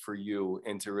make it for you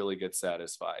and to really get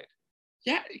satisfied.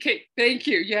 Yeah, okay, thank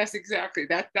you. Yes, exactly.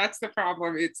 That's the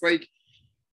problem. It's like,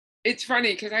 it's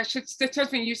funny because that's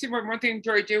something you said, one thing I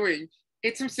enjoy doing.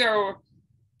 So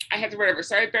I had to whatever.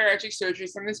 So I had bariatric surgery,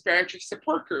 so I'm this bariatric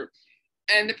support group.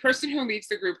 And the person who leads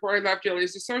the group, who I love dearly,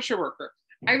 is a social worker.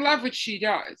 I love what she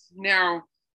does. Now,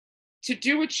 to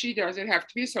do what she does, I'd have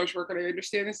to be a social worker. And I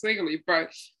understand this legally,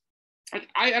 but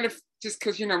just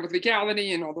because, with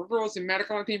legality and all the rules and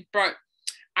medical and things, but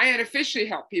I unofficially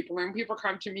help people. And people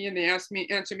come to me and they answer me,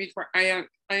 I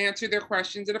answer their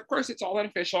questions. And of course, it's all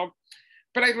unofficial,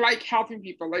 but I like helping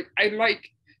people. Like, I like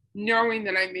knowing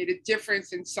that I made a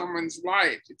difference in someone's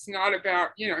life. It's not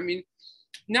about,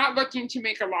 not looking to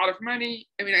make a lot of money.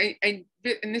 I mean,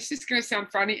 and this is going to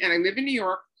sound funny, and I live in New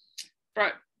York,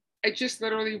 but I just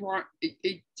literally want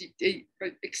a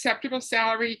acceptable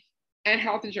salary and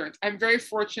health insurance. I'm very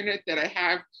fortunate that I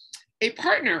have a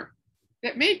partner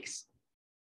that makes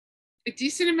a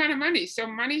decent amount of money. So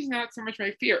money's not so much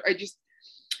my fear. I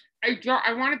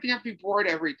want to be able to be bored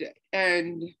every day.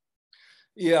 And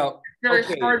yeah, it's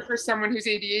very hard for someone who's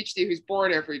ADHD who's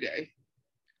bored every day.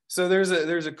 So there's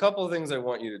a couple of things I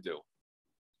want you to do.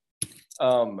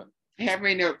 I have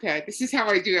my notepad. This is how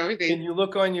I do everything. Can you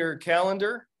look on your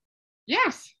calendar?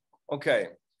 Yes. Okay.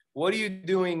 What are you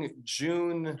doing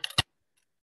June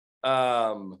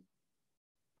 3rd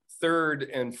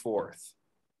and 4th?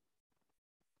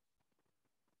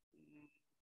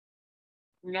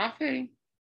 Nothing.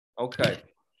 Okay.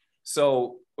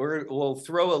 So we'll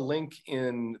throw a link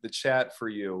in the chat for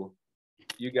you.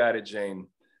 You got it, Jane.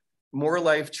 More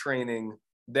Life Training.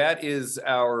 That is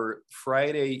our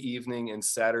Friday evening and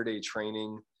Saturday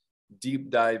training, deep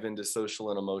dive into social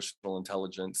and emotional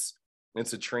intelligence.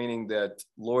 It's a training that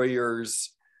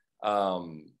lawyers,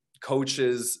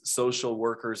 coaches, social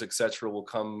workers, etc., will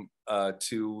come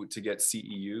to get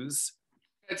CEUs.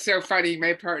 That's so funny.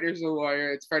 My partner's a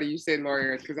lawyer. It's funny you say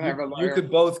lawyer because I have a lawyer. You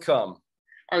could both come.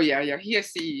 Oh yeah. He has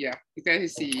CE. Yeah, he's got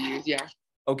his CEUs. Yeah.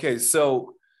 Okay,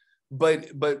 so, but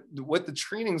what the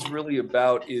training's really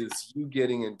about is you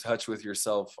getting in touch with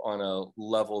yourself on a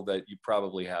level that you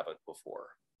probably haven't before.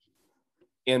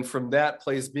 And from that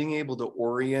place, being able to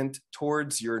orient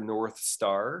towards your North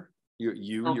Star,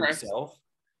 yourself,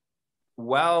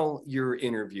 while you're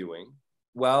interviewing,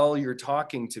 while you're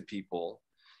talking to people,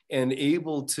 and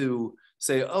able to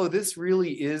say, oh, this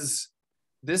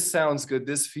sounds good,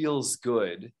 this feels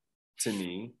good to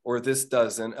me, or this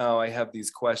doesn't, oh, I have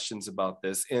these questions about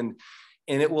this. And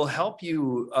it will help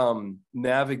you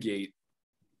navigate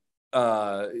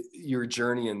your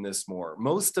journey in this more.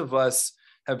 Most of us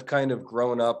have kind of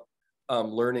grown up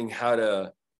learning how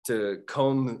to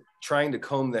trying to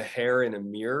comb the hair in a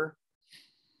mirror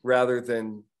rather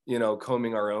than,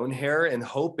 combing our own hair, and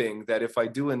hoping that if I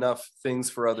do enough things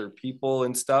for other people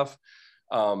and stuff,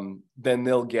 then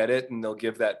they'll get it and they'll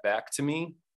give that back to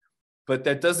me. But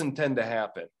that doesn't tend to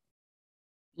happen.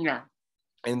 No.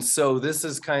 And so this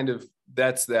is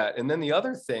that's that. And then the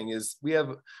other thing is we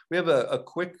have a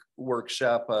quick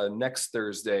workshop next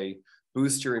Thursday,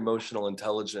 Boost Your Emotional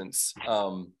Intelligence,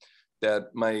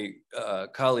 that my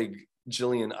colleague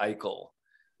Jillian Eichel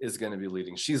is going to be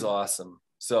leading. She's awesome.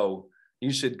 So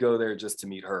you should go there just to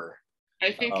meet her.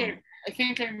 I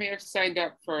think I may have signed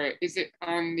up for it. Is it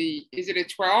at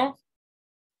 12?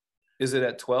 Is it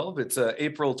at 12? It's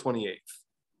April 28th.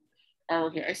 Oh,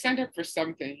 okay. I signed up for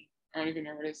something. I don't even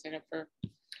know what I signed up for.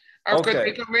 Oh, okay. Good.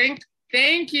 Make a link.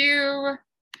 Thank you.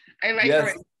 I like,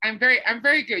 Yes. I'm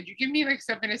very good. You give me like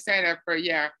something to sign up for.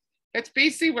 Yeah. That's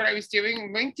basically what I was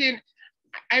doing. LinkedIn,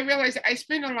 I realized I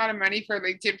spend a lot of money for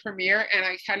LinkedIn Premier, and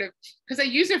I kind of, because I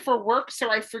use it for work, so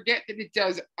I forget that it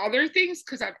does other things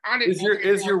because I'm on it.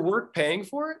 Is your work paying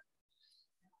for it?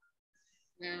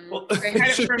 No, Well, I had you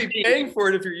it should for be me. paying for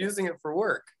it if you're using it for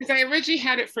work. Because I originally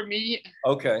had it for me.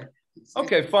 Okay.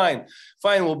 Okay, fine.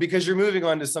 Well, because you're moving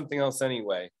on to something else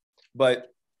anyway. But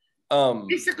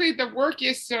basically the work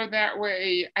is so that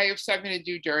way I have something to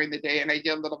do during the day and I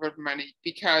get a little bit of money,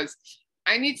 because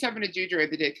I need something to do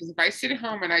during the day. Because if I sit at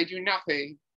home and I do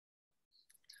nothing,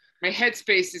 my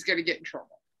headspace is going to get in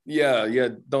trouble. Yeah,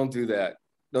 don't do that.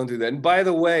 Don't do that. And by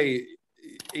the way,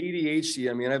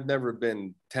 ADHD, I mean, I've never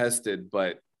been tested,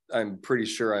 but I'm pretty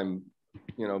sure I'm,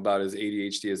 about as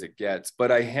ADHD as it gets.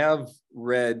 But I have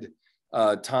read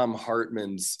Tom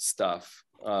Hartman's stuff,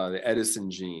 the Edison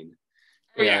gene.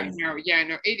 Oh, yeah,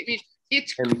 no.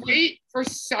 It's great for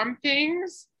some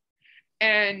things.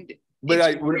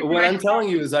 But what I'm telling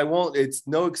you is it's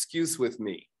no excuse with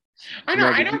me. I know,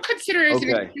 I don't consider it as an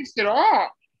excuse at all.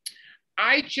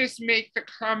 I just make the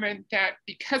comment that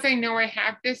because I know I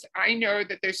have this, I know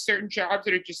that there's certain jobs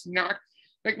that are just not,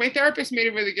 like my therapist made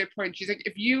a really good point. She's like,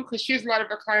 because she has a lot of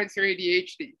her clients are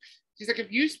ADHD. She's like,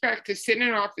 if you expect to sit in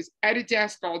an office at a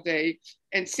desk all day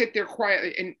and sit there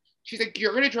quietly, and she's like,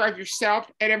 you're going to drive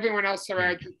yourself and everyone else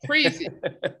around you crazy.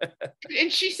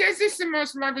 And she says this in the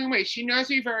most loving way. She knows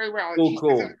me very well. Cool, she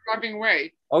says it in a loving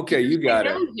way. Okay, you got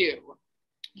it.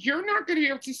 You're not going to be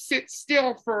able to sit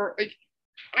still for, like,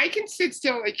 I can sit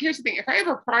still. Like, here's the thing. If I have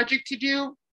a project to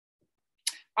do,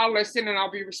 I'll listen and I'll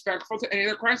be respectful to any of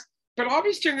the requests, but I'll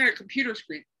be staring at a computer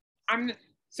screen.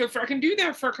 So I can do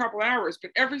that for a couple hours,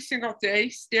 but every single day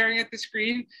staring at the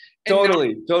screen.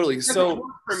 Totally.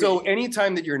 So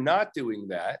anytime that you're not doing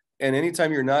that, and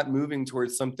anytime you're not moving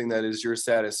towards something that is your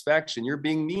satisfaction, you're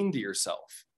being mean to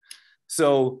yourself.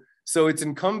 So it's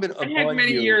incumbent upon you. I had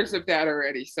many years of that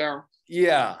already. So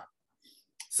yeah.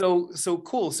 So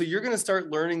cool. So you're going to start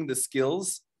learning the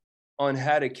skills on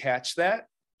how to catch that.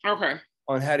 Okay.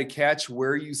 On how to catch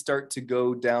where you start to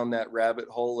go down that rabbit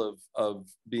hole of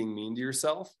being mean to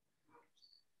yourself.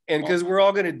 And because we're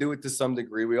all going to do it to some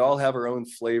degree, we all have our own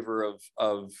flavor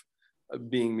of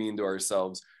being mean to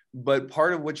ourselves. But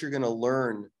part of what you're going to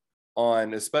learn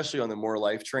especially on the More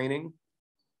Life training,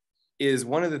 is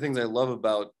one of the things I love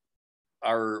about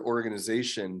our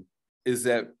organization is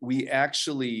that we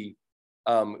actually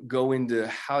go into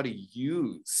how to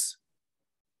use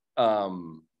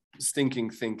stinking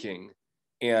thinking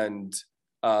and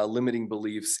limiting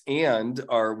beliefs, and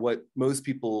are what most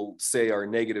people say are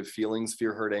negative feelings: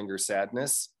 fear, hurt, anger,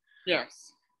 sadness.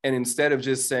 Yes. And instead of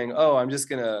just saying, oh, I'm just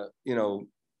gonna,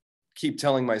 keep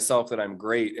telling myself that I'm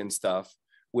great and stuff,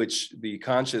 which the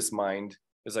conscious mind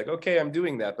is like, okay, I'm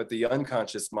doing that. But the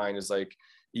unconscious mind is like,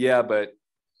 yeah, but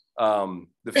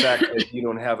the fact that you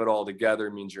don't have it all together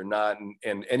means you're not.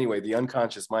 And anyway, the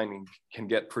unconscious mind can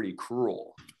get pretty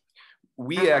cruel.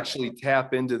 We actually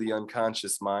tap into the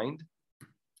unconscious mind,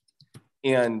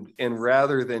 and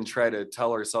rather than try to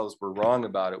tell ourselves we're wrong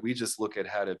about it, we just look at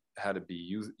how to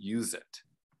use it.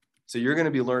 So you're going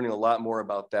to be learning a lot more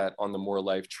about that on the More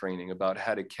Life training, about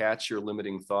how to catch your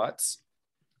limiting thoughts,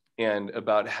 and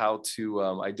about how to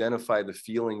identify the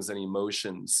feelings and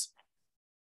emotions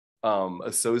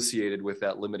associated with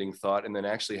that limiting thought, and then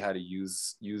actually how to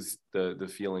use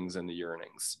the feelings and the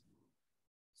yearnings.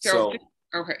 So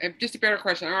okay, and just a better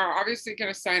question. I'm obviously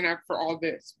going to sign up for all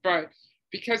this, but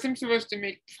because I'm supposed to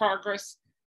make progress,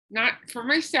 not for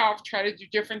myself, try to do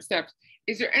different steps.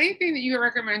 Is there anything that you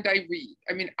recommend I read?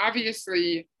 I mean,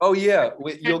 obviously. Oh yeah,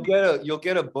 you'll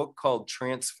get a book called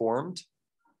Transformed.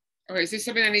 Okay, is this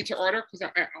something I need to order?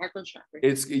 Because I'll go check.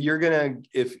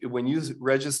 When you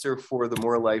register for the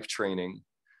More Life training,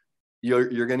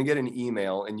 you're gonna get an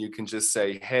email, and you can just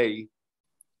say, hey,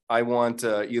 I want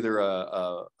either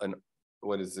a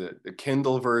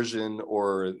Kindle version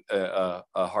or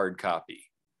a hard copy.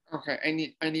 Okay, I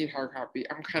need hard copy.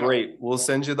 I'm kind of great. We'll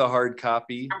send you the hard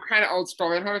copy. I'm kind of old school.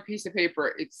 I don't have a piece of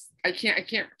paper. I can't.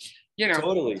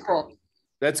 Totally. Cool.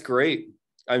 That's great.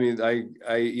 I mean,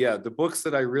 the books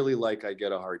that I really like, I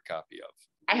get a hard copy of.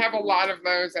 I have a lot of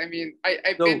those. I mean,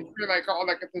 I've been through like all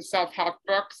like the self-help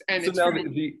books, and so now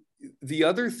the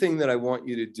other thing that I want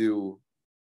you to do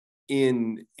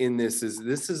in this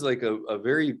is like a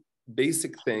very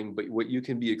basic thing, but what you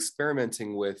can be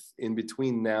experimenting with in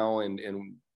between now and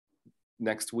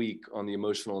next week on the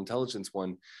emotional intelligence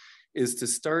one is to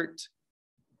start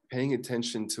paying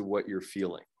attention to what you're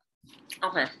feeling.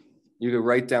 Okay. You can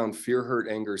write down fear, hurt,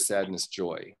 anger, sadness,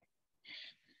 joy.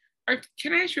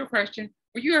 Can I ask you a question?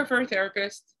 Were you ever a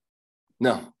therapist?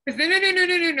 No.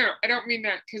 No. I don't mean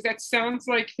that, because that sounds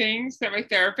like things that my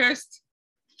therapist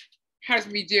has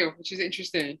me do, which is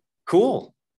interesting.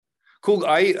 Cool.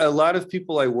 A lot of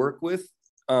people I work with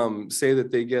say that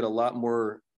they get a lot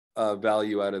more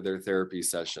value out of their therapy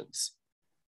sessions.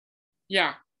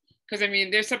 Yeah. Because I mean,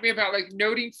 there's something about like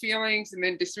noting feelings and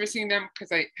then dismissing them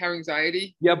because I have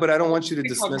anxiety. Yeah, but I don't want you to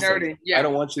dismiss them. Yeah. I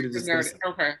don't want you to dismiss them.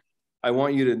 Okay. I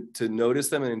want you to notice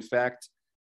them. And in fact,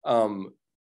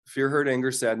 fear, hurt,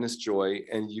 anger, sadness, joy,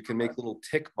 and you can make little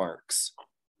tick marks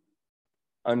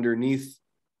underneath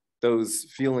those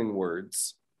feeling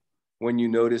words when you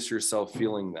notice yourself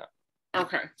feeling them.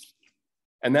 Okay.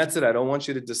 And that's it. I don't want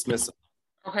you to dismiss them.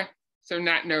 Okay. So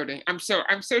not noting. I'm so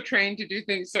trained to do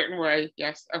things a certain way.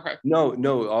 Yes. Okay.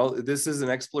 No. This is an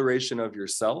exploration of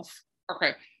yourself.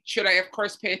 Okay. Should I, of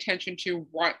course, pay attention to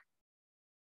what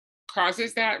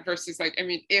causes that versus like, I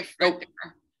mean, if Nope.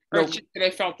 or just that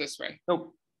I felt this way?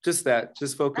 Nope. Just that.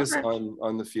 Just focus Okay.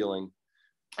 on the feeling.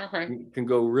 Okay. You can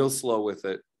go real slow with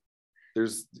it.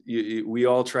 We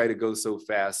all try to go so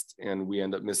fast and we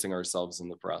end up missing ourselves in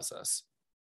the process.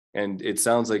 And it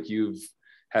sounds like you've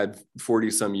had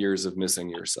 40 some years of missing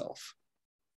yourself.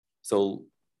 So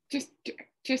just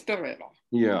a little.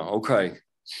 Yeah. Okay.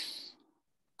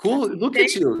 Cool. Look Thank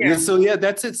at you. you. So yeah,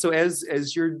 that's it. So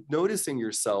as you're noticing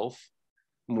yourself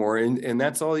more, and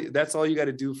that's all you got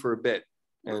to do for a bit.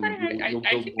 And I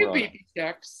can do baby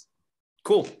steps.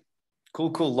 Cool.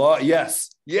 Law. Yes.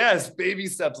 Baby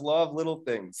steps. Law of little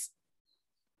things.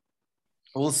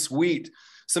 Well, sweet.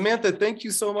 Samantha, thank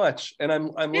you so much. And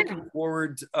I'm looking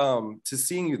forward to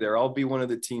seeing you there. I'll be one of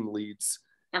the team leads.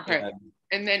 Okay.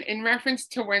 And then in reference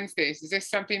to Wednesdays, is this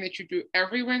something that you do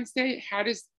every Wednesday?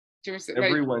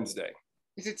 Every Wednesday.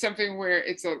 Is it something where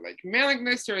it's a like mailing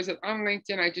list, or is it on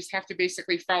LinkedIn? I just have to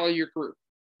basically follow your group.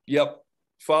 Yep.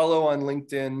 Follow on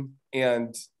LinkedIn.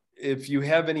 And if you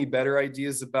have any better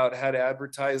ideas about how to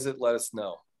advertise it, let us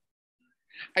know.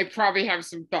 I probably have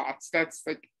some thoughts. That's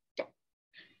like,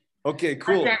 okay,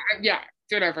 cool. Okay, yeah,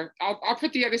 whatever. I'll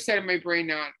put the other side of my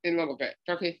brain on in a little bit.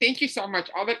 Okay, thank you so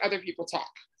much. I'll let other people talk.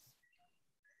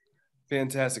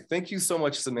 Fantastic. Thank you so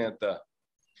much, Samantha.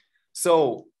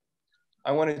 So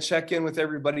I want to check in with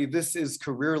everybody. This is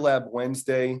Career Lab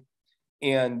Wednesday,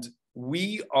 and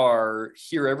we are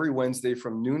here every Wednesday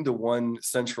from noon to 1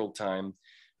 Central Time.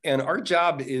 And our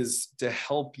job is to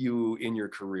help you in your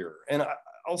career. And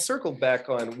I'll circle back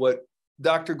on what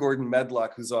Dr. Gordon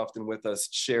Medlock, who's often with us,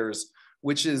 shares,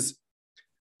 which is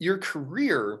your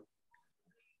career.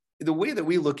 The way that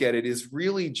we look at it is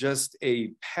really just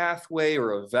a pathway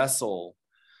or a vessel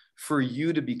for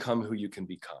you to become who you can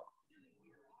become.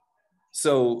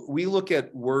 So we look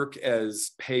at work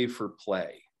as pay for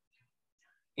play.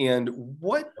 And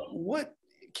what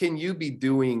can you be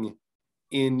doing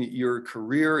in your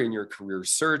career, in your career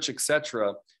search,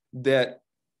 etc., that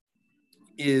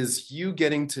is you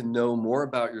getting to know more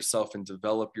about yourself and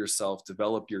develop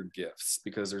your gifts,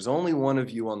 because there's only one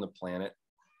of you on the planet,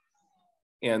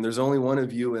 and there's only one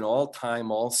of you in all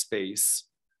time, all space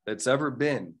that's ever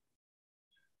been,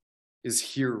 is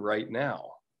here right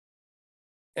now.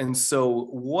 And so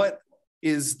what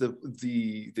is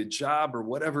the job or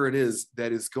whatever it is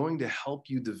that is going to help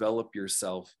you develop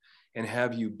yourself and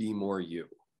have you be more you?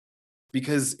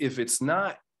 Because if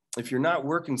you're not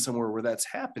working somewhere where that's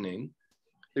happening,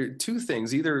 there are two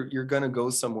things. Either you're going to go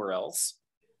somewhere else,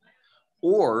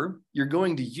 or you're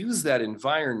going to use that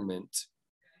environment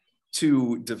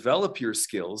to develop your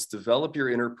skills, develop your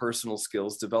interpersonal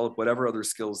skills, develop whatever other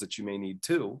skills that you may need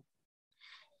to.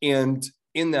 And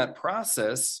in that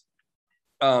process,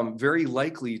 very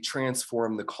likely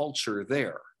transform the culture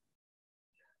there.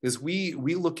 Because we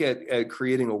look at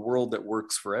creating a world that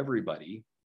works for everybody,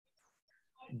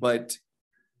 but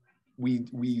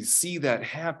we see that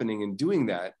happening and doing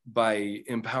that by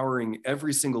empowering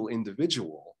every single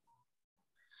individual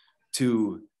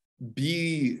to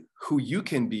be who you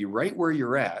can be right where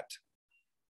you're at,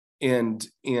 and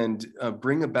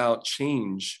bring about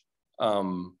change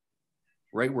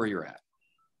right where you're at.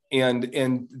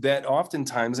 And that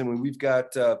oftentimes, I mean, we've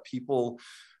got people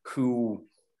who,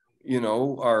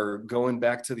 are going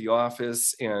back to the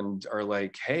office and are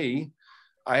like, hey,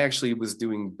 I actually was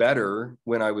doing better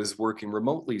when I was working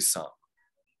remotely some.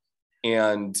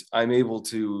 And I'm able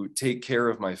to take care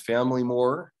of my family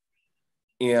more.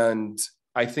 And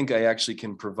I think I actually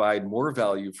can provide more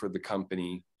value for the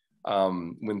company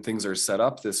when things are set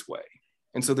up this way.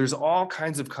 And so there's all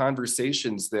kinds of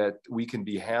conversations that we can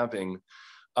be having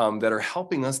that are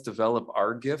helping us develop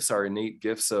our gifts, our innate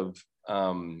gifts of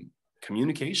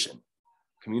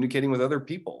communicating with other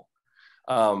people,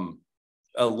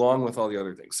 along with all the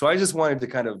other things. So I just wanted to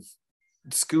kind of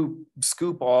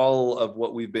scoop all of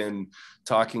what we've been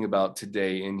talking about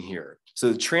today in here.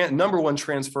 So the number one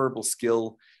transferable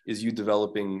skill is you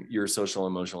developing your social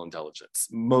emotional intelligence.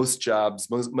 Most jobs,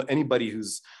 anybody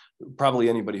who's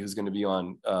going to be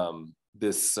on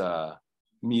this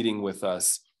meeting with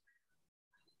us,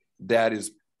 that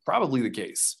is probably the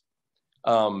case.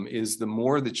 Is the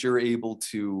more that you're able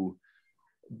to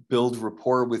build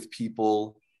rapport with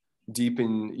people,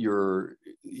 deepen your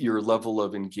level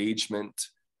of engagement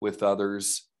with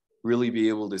others, really be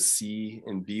able to see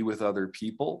and be with other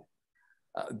people,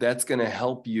 that's going to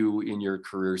help you in your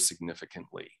career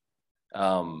significantly.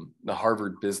 The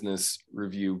Harvard Business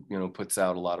Review, puts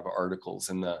out a lot of articles,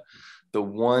 and the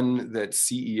one that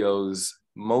CEOs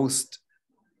most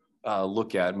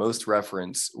look at, most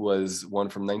reference, was one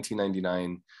from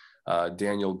 1999,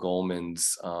 Daniel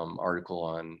Goleman's article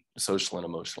on social and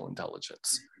emotional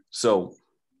intelligence. So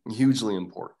hugely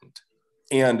important.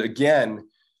 And again,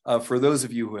 for those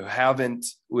of you who haven't,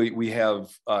 we have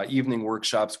evening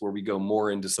workshops where we go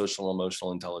more into social and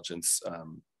emotional intelligence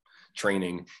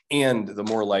training, and the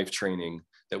More Life training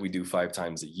that we do 5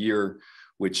 times a year,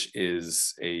 which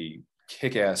is a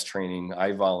kick-ass training.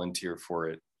 I volunteer for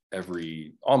it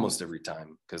almost every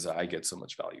time because I get so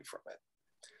much value from it.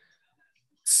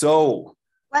 So,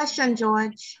 question,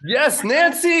 George. Yes,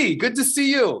 Nancy, good to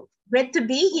see you. Great to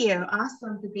be here.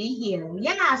 Awesome to be here.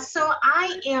 Yeah, so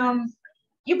I am,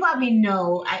 you probably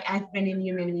know, I've been in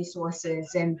human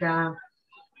resources, and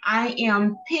I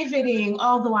am pivoting,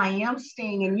 although I am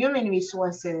staying in human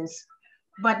resources,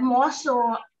 but more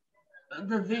so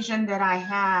the vision that I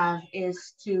have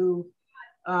is to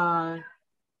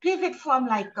pivot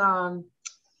from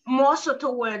more so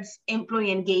towards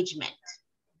employee engagement.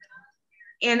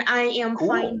 And I am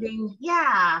finding,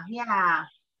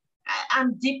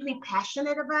 I'm deeply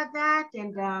passionate about that.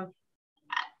 And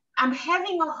I'm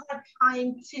having a hard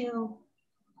time to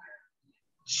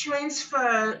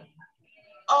transfer,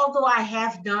 although I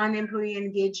have done employee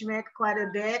engagement quite a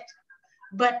bit,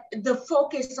 but the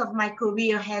focus of my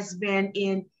career has been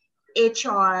in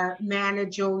HR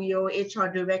managerial, HR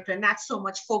director, not so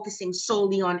much focusing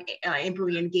solely on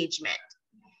employee engagement.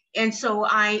 And so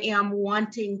I am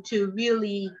wanting to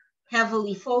really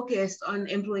heavily focus on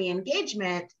employee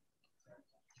engagement.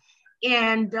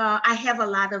 And I have a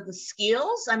lot of the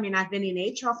skills. I mean, I've been in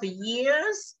HR for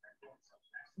years,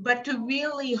 but to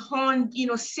really hone,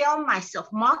 sell myself,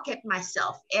 market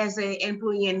myself as an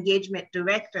employee engagement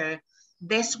director,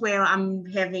 that's where I'm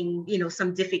having,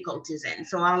 some difficulties in.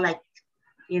 So I'll like,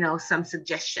 some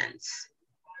suggestions.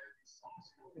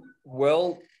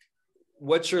 Well,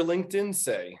 what's your LinkedIn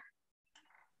say?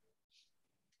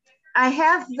 I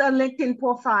have the LinkedIn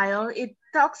profile. It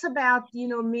talks about,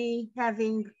 me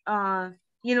having,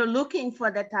 looking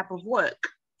for that type of work.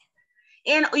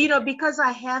 And, because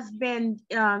I have been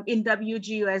in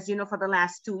WGU, as you know, for the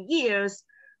last 2 years,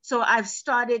 so I've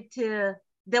started to,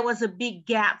 there was a big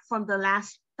gap from the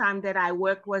last time that I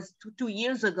worked was 2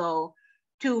 years ago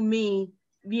to me,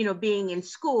 being in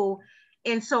school.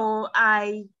 And so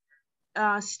I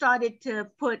started to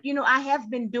put, I have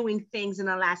been doing things in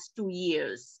the last 2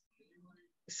 years.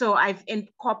 So I've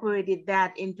incorporated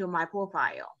that into my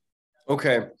profile.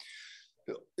 Okay.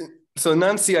 So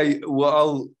Nancy,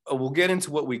 we'll get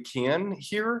into what we can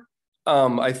here.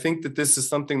 I think that this is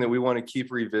something that we want to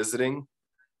keep revisiting.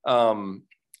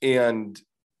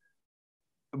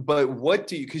 But what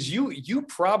do you, because you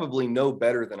probably know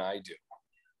better than I do,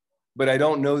 but I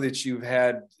don't know that you've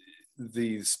had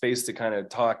the space to kind of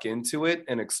talk into it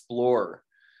and explore.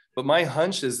 But my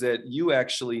hunch is that you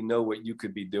actually know what you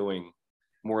could be doing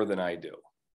more than I do.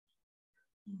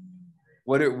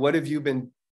 What have you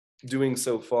been doing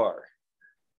so far?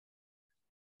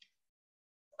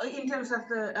 In terms of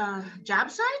the job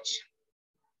search?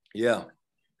 Yeah.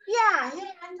 Yeah, in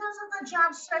terms of the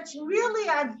job search, really,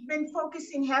 I've been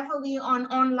focusing heavily on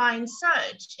online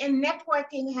search, and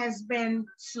networking has been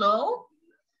slow.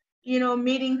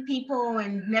 Meeting people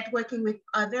and networking with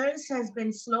others has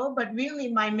been slow, but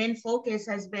really my main focus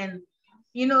has been,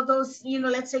 those,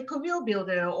 let's say Career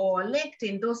Builder or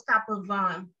LinkedIn, those type of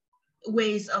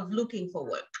ways of looking for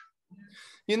work.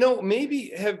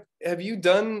 Maybe have you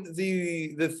done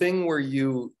the thing where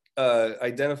you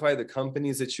identify the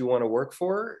companies that you want to work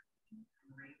for?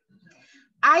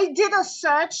 I did a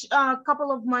search a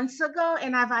couple of months ago,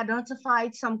 and I've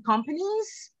identified some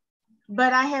companies,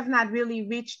 but I have not really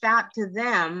reached out to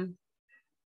them.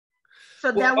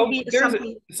 So that would be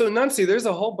something. So Nancy, there's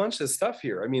a whole bunch of stuff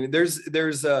here. I mean,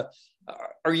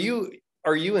 are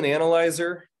you an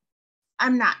analyzer?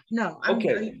 I'm not, no.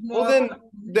 Okay, well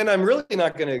then I'm really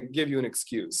not going to give you an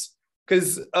excuse,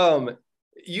 because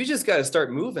you just got to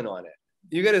start moving on it.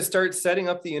 You got to start setting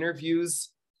up the interviews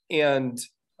and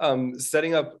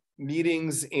setting up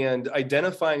meetings and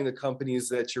identifying the companies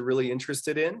that you're really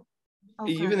interested in.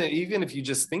 Okay. Even if you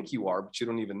just think you are, but you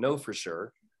don't even know for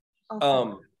sure.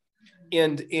 Okay.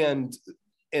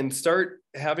 And start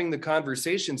having the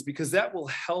conversations, because that will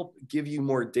help give you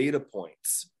more data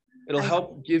points. It'll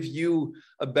help give you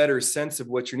a better sense of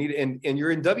what you need. And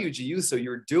you're in WGU, so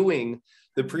you're doing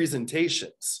the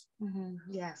presentations. Mm-hmm.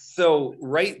 Yes. So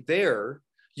right there,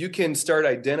 you can start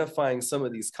identifying some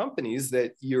of these companies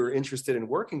that you're interested in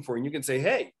working for. And you can say,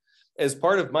 hey, as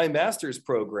part of my master's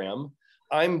program,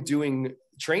 I'm doing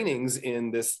trainings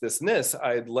in this and this.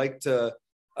 I'd like to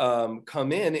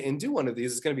come in and do one of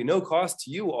these. It's going to be no cost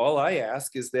to you. All I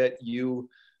ask is that you,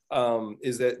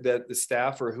 that the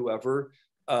staff or whoever,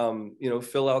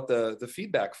 fill out the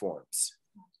feedback forms.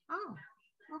 Oh,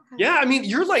 okay. Yeah. I mean,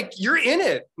 you're in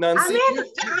it, Nancy.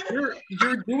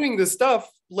 You're doing the stuff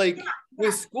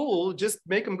with school. Just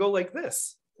make them go like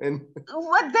this. And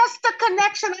what? That's the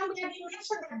connection. I'm glad you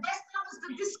mentioned that. That was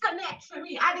the disconnect for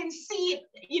me. I didn't see it.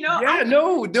 Yeah.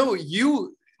 No.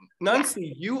 You,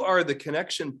 Nancy, you are the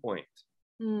connection point.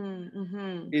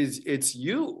 Mm-hmm. It's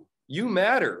you. You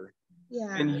matter.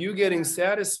 Yeah. And you getting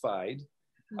satisfied.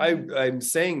 Mm-hmm. I'm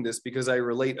saying this because I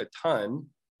relate a ton.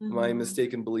 Mm-hmm. My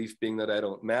mistaken belief being that I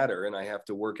don't matter and I have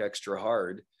to work extra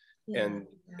hard. Yeah.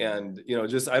 And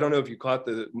just, I don't know if you caught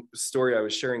the story I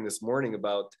was sharing this morning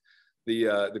about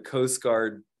the Coast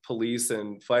Guard, police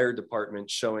and fire department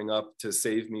showing up to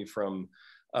save me from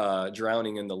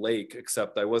drowning in the lake,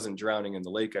 except I wasn't drowning in the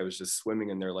lake. I was just swimming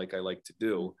in there like I like to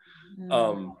do.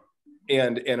 Mm.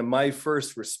 And my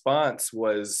first response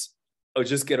was, oh,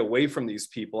 just get away from these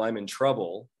people. I'm in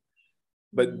trouble.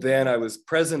 But then I was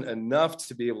present enough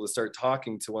to be able to start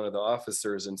talking to one of the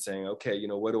officers and saying, okay,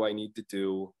 what do I need to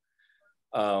do?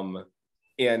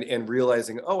 And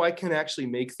realizing, oh, I can actually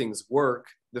make things work.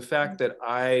 The fact that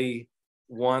I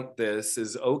want this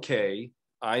is okay.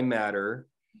 I matter.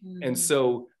 And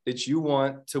so that you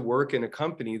want to work in a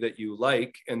company that you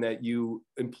like and that you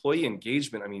employee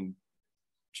engagement. I mean,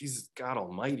 Jesus, God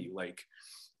Almighty,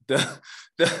 the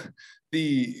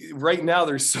right now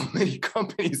there's so many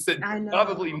companies that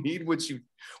probably need what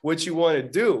you want to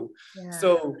do. Yeah.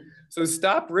 So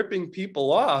stop ripping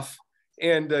people off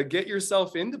and get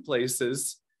yourself into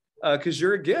places because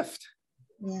you're a gift.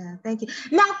 Yeah, thank you.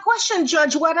 Now, question,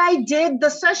 Judge, what I did, the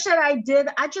search that I did,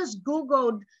 I just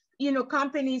Googled,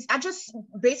 companies. I just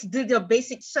did a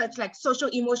basic search like social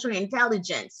emotional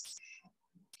intelligence,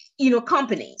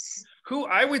 companies. Who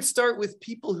I would start with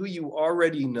people who you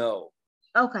already know.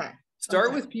 Okay.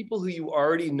 Start with people who you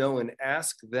already know and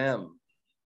ask them.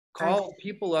 Call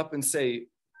people up and say,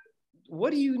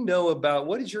 what do you know about,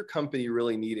 what is your company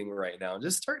really needing right now?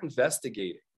 Just start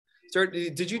investigating.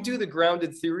 Did you do the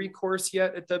grounded theory course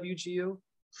yet at WGU?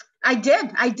 I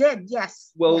did,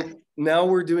 yes. Well, now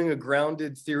we're doing a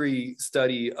grounded theory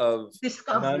study of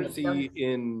Nancy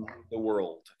in the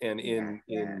world and in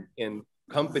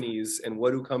companies and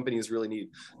what do companies really need.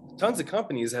 Tons of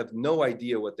companies have no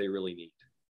idea what they really need.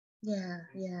 Yeah.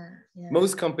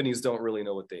 Most companies don't really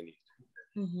know what they need.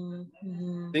 Mm-hmm,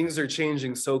 mm-hmm. Things are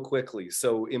changing so quickly.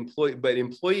 So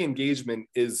employee engagement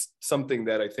is something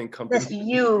that I think companies. That's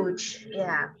huge.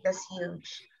 Yeah, that's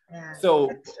huge. Yeah.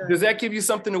 So does that give you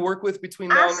something to work with between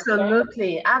now and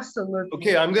then? Absolutely.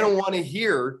 Okay, I'm going to want to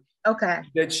hear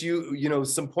that you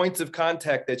some points of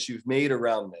contact that you've made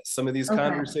around this, some of these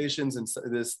conversations and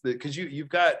this, because you've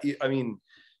got, I mean,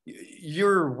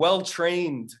 you're well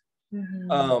trained,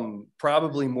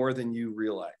 probably more than you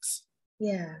realize.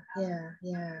 Yeah.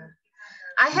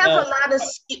 I have a lot of,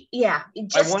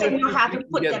 just to know how to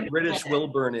put them British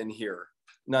Wilburn in here,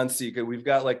 Nancy. We've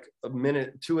got like a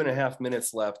minute, 2.5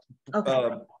 minutes left.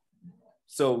 Okay.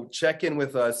 So check in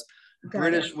with us.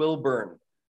 British Wilburn.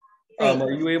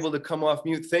 Are you able to come off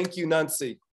mute? Thank you,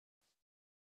 Nancy.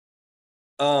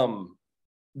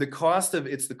 The cost of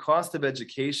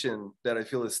education that I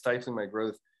feel is stifling my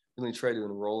growth. I really tried to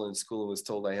enroll in school and was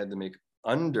told I had to make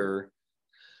under.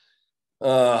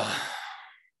 I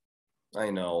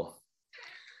know.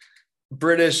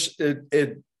 British,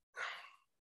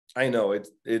 I know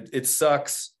it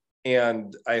sucks.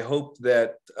 And I hope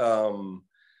that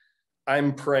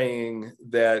I'm praying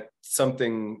that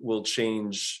something will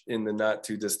change in the not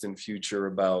too distant future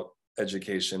about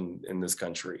education in this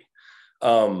country.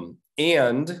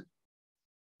 And,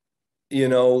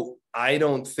 I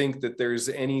don't think that there's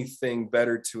anything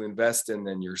better to invest in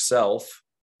than yourself.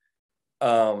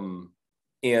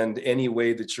 And any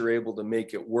way that you're able to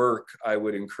make it work, I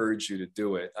would encourage you to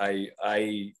do it.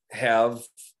 I have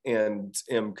and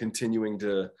am continuing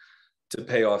to to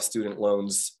pay off student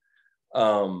loans.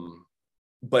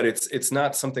 But it's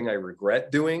not something I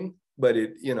regret doing, but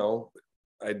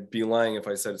I'd be lying if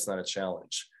I said it's not a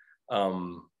challenge.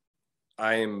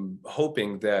 I am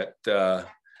hoping that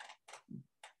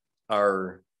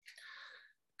our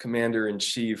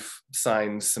commander-in-chief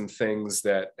signs some things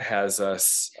that has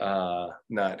us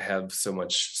not have so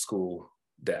much school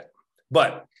debt.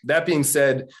 But that being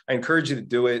said, I encourage you to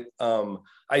do it.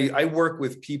 I work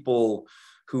with people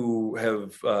who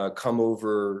have come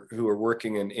over, who are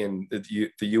working in the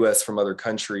US from other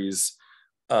countries,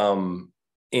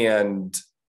 and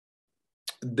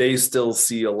they still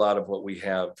see a lot of what we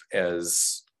have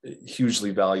as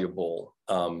hugely valuable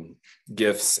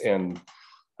gifts. And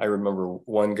I remember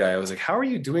one guy, I was like, how are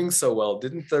you doing so well?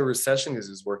 Didn't the recession, because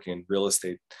he was working in real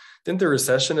estate, didn't the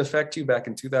recession affect you back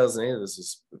in 2008? This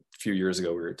was a few years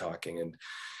ago we were talking,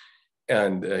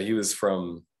 and he was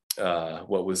from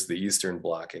what was the Eastern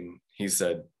Bloc. And he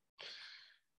said,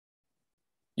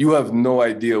 you have no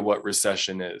idea what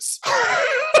recession is.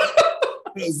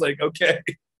 I was like, okay.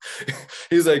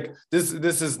 He's like, this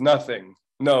is nothing.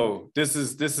 No, this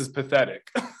is pathetic.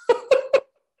 I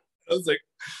was like,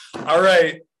 all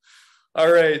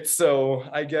right. So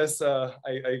I guess I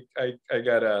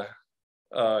gotta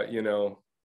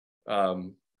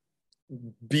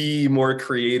be more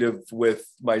creative with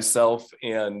myself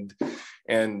and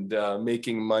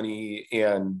making money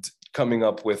and coming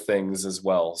up with things as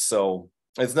well. So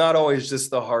it's not always just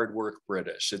the hard work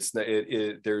British.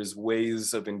 There's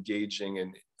ways of engaging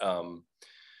and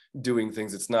doing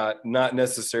things. It's not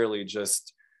necessarily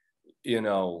just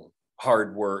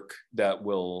hard work that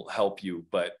will help you,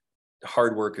 but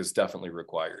hard work is definitely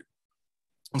required.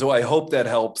 So I hope that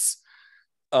helps.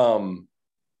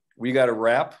 We got to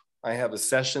wrap. I have a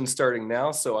session starting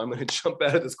now, so I'm going to jump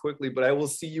out of this quickly, but I will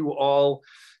see you all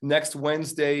next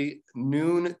Wednesday,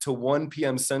 noon to 1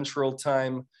 p.m. Central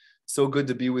Time. So good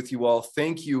to be with you all.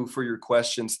 Thank you for your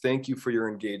questions. Thank you for your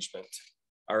engagement.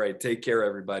 All right, take care,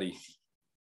 everybody.